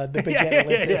in the Baguette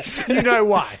Olympics. You know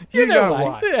why. You know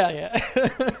why.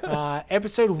 Yeah.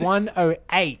 Episode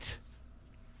 108.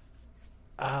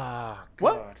 Ah,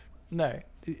 God. What? No.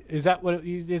 Is that what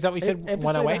you said? Episode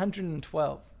 108?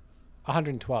 112.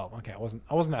 112. Okay, I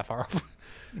wasn't that far off.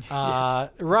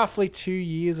 Roughly 2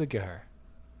 years ago.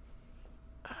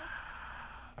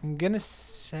 I'm gonna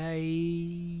say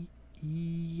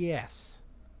yes.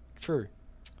 True.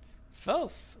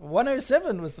 False.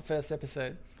 107 was the first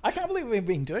episode. I can't believe we've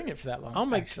been doing it for that long. Oh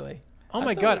my- actually. Oh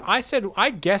my thought God! it- I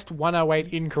guessed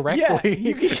 108 incorrectly, Yeah,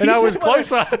 you and I was said 108.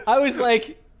 closer. I was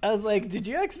like, did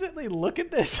you accidentally look at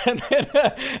this and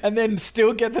then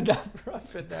still get the number right?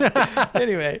 But no.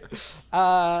 Anyway,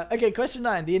 okay. Question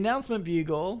 9: the announcement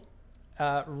bugle,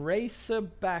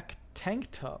 Racerback tank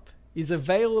top, is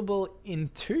available in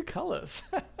 2 colors.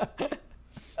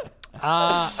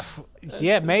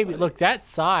 Yeah, maybe. Look, that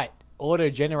site auto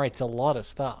generates a lot of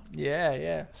stuff.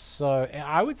 Yeah. So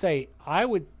I would say I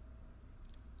know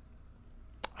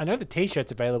the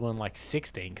T-shirt's available in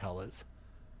 16 colors.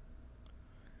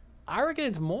 I reckon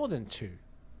it's more than 2.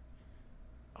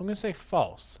 I'm gonna say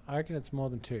false. I reckon it's more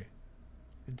than 2.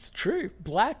 It's true.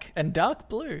 Black and dark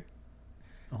blue.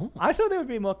 Oh. I thought there would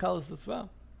be more colors as well.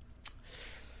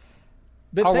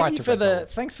 But I'll thank write you to for red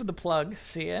thanks for the plug,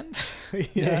 CN.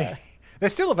 Yeah. They're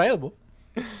still available.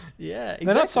 Yeah,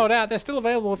 They're not sold out. They're still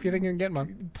available if you think you can get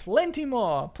one. Plenty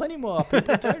more. People,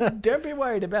 don't be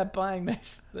worried about buying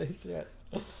those shirts.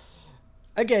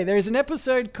 Okay, there's an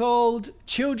episode called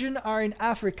 "Children Are in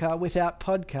Africa Without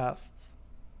Podcasts."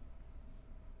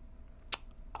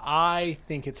 I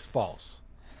think it's false.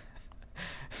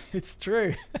 It's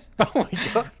true. Oh my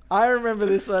God. I remember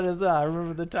this one as well. I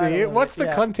remember the title. Do you? of What's it, the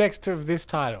yeah. context of this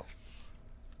title?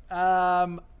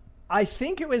 I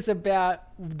think it was about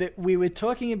that we were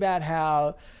talking about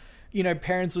how,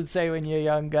 parents would say when you're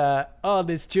younger, oh,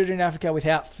 there's children in Africa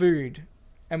without food.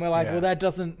 And we're like, Yeah. well, that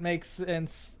doesn't make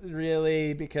sense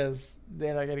really because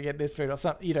they're not going to get this food or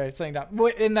something, something like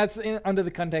that. And that's under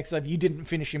the context of you didn't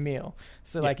finish your meal.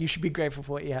 So you should be grateful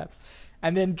for what you have.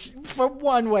 And then for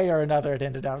one way or another, it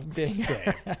ended up being.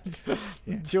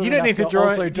 You don't need to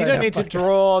draw. You don't need to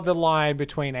draw the line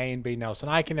between A and B, Nelson.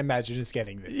 I can imagine it's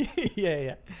getting there.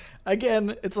 Yeah.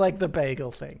 Again, it's like the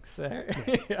bagel thing. So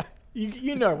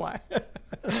you know why.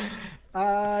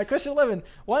 Question 11.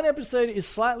 One episode is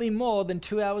slightly more than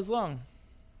 2 hours long.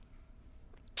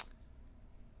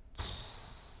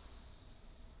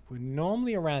 We're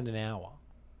normally around an hour,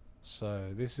 so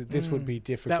this would be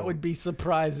difficult. That would be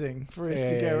surprising for us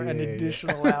to go an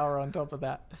additional hour on top of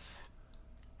that.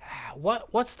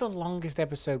 What's the longest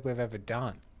episode we've ever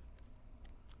done?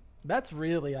 That's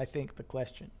really, I think, the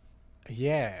question.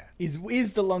 Yeah.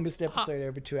 Is the longest episode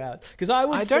over 2 hours? Because I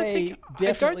would say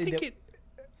definitely.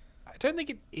 I don't think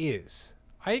it is.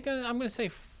 I'm gonna say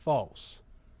false.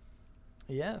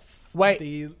 Yes.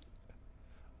 Wait.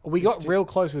 We got real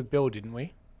close with Bill, didn't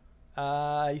we?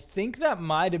 I think that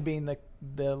might have been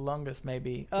the longest,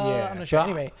 maybe. Yeah, I'm not sure. but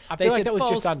Anyway, I feel like that was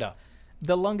just false. under.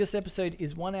 The longest episode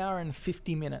is 1 hour and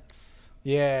 50 minutes.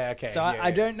 Yeah, okay. So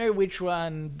I don't know which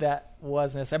one that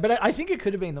was necessary, but I think it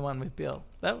could have been the one with Bill.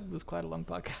 That was quite a long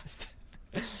podcast.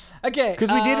 Okay,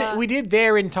 because we did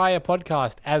their entire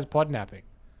podcast as podnapping.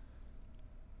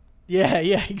 Yeah,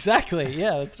 exactly.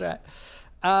 Yeah, that's right.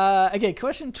 Okay,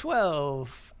 question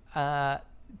 12.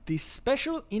 The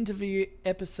special interview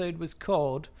episode was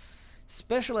called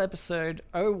Special Episode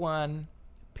 01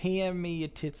 PM Me Your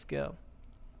Tits Girl,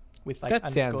 with like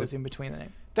underscores in between the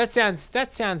name. That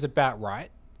sounds about right.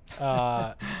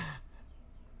 Yeah.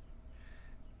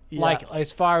 Like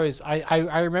as far as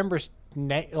I remember,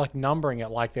 like numbering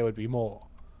it like there would be more,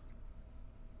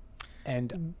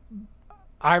 and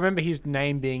I remember his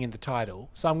name being in the title,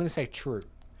 so I'm going to say true.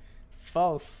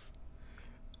 False.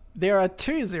 There are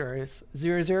 2 zeros,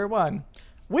 001,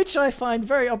 which I find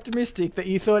very optimistic that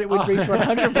you thought it would reach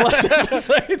 100 plus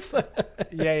episodes.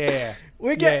 Yeah.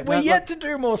 We're yet to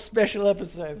do more special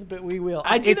episodes, but we will.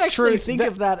 I did actually think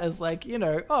of that as like,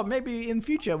 maybe in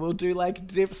future we'll do like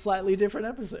slightly different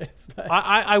episodes. But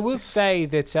I will say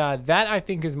that that I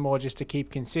think is more just to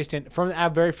keep consistent. From our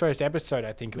very first episode,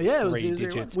 I think it was 3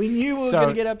 digits. We knew we were going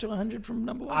to get up to 100 from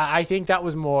number 1. I think that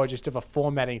was more just of a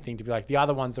formatting thing to be like, the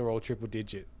other ones are all triple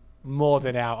digit, more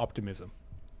than our optimism.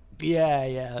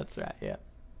 Yeah, that's right, yeah.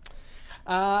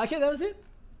 Okay, that was it.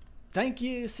 Thank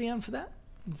you, Sion, for that.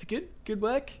 It's good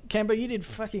work. Cambo, you did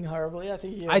fucking horribly. I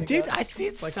think I did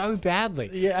so badly.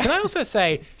 Yeah. Can I also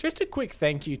say just a quick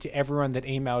thank you to everyone that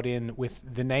emailed in with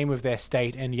the name of their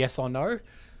state and yes or no.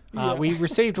 We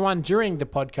received one during the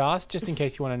podcast, just in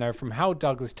case you want to know, from Hal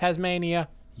Douglas, Tasmania.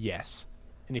 Yes.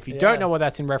 And if you don't know what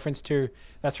that's in reference to,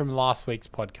 that's from last week's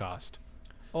podcast.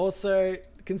 Also,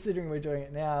 considering we're doing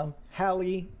it now,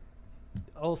 Hallie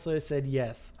also said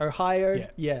yes. Ohio,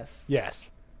 yes.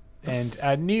 Yes. And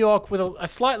New York with a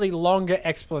slightly longer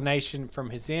explanation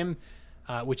from Hazim,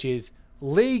 which is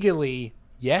legally,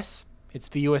 yes, it's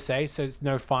the USA, so it's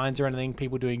no fines or anything,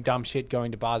 people doing dumb shit,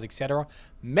 going to bars, etc.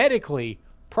 Medically,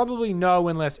 probably no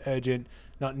unless urgent,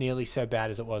 not nearly so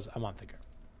bad as it was a month ago.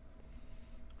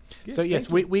 Good, so yes,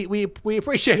 we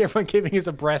appreciate everyone keeping us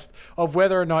abreast of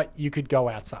whether or not you could go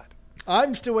outside.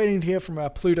 I'm still waiting to hear from our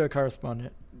Pluto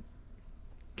correspondent.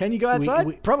 Can you go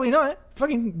outside? Probably not.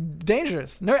 Fucking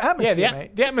dangerous. No atmosphere,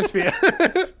 mate. The atmosphere.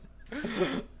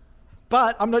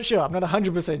 But I'm not sure. I'm not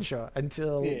 100% sure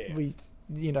until we,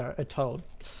 are told.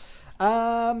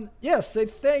 So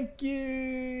thank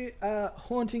you,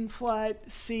 Haunting Flight,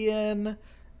 CN.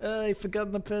 I've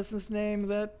forgotten the person's name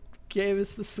that gave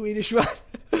us the Swedish one.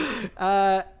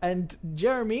 And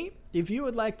Jeremy, if you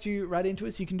would like to write into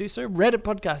us, you can do so. Reddit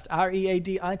podcast,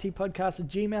 READIT podcast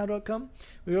 @gmail.com.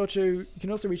 You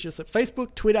can also reach us at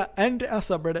Facebook, Twitter, and our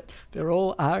subreddit. They're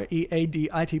all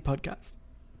READIT podcast.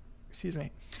 Excuse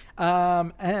me.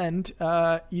 And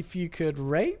if you could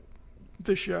rate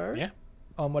the show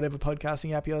on whatever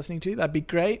podcasting app you're listening to, that'd be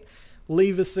great.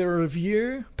 Leave us a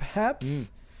review,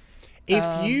 perhaps.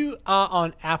 If you are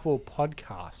on Apple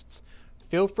Podcasts,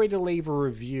 feel free to leave a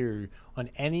review on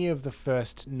any of the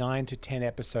first 9 to 10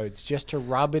 episodes just to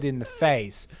rub it in the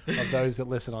face of those that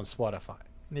listen on Spotify.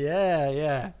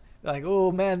 Yeah. Like,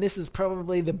 oh man, this is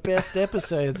probably the best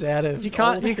episodes out of... You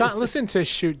can't listen to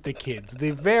Shoot the Kids,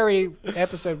 the very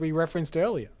episode we referenced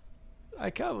earlier. I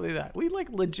can't believe that. We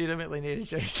legitimately need to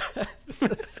change that.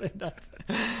 That's so nuts.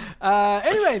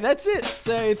 Anyway, that's it.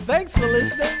 So thanks for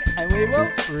listening, and we will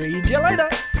read you later.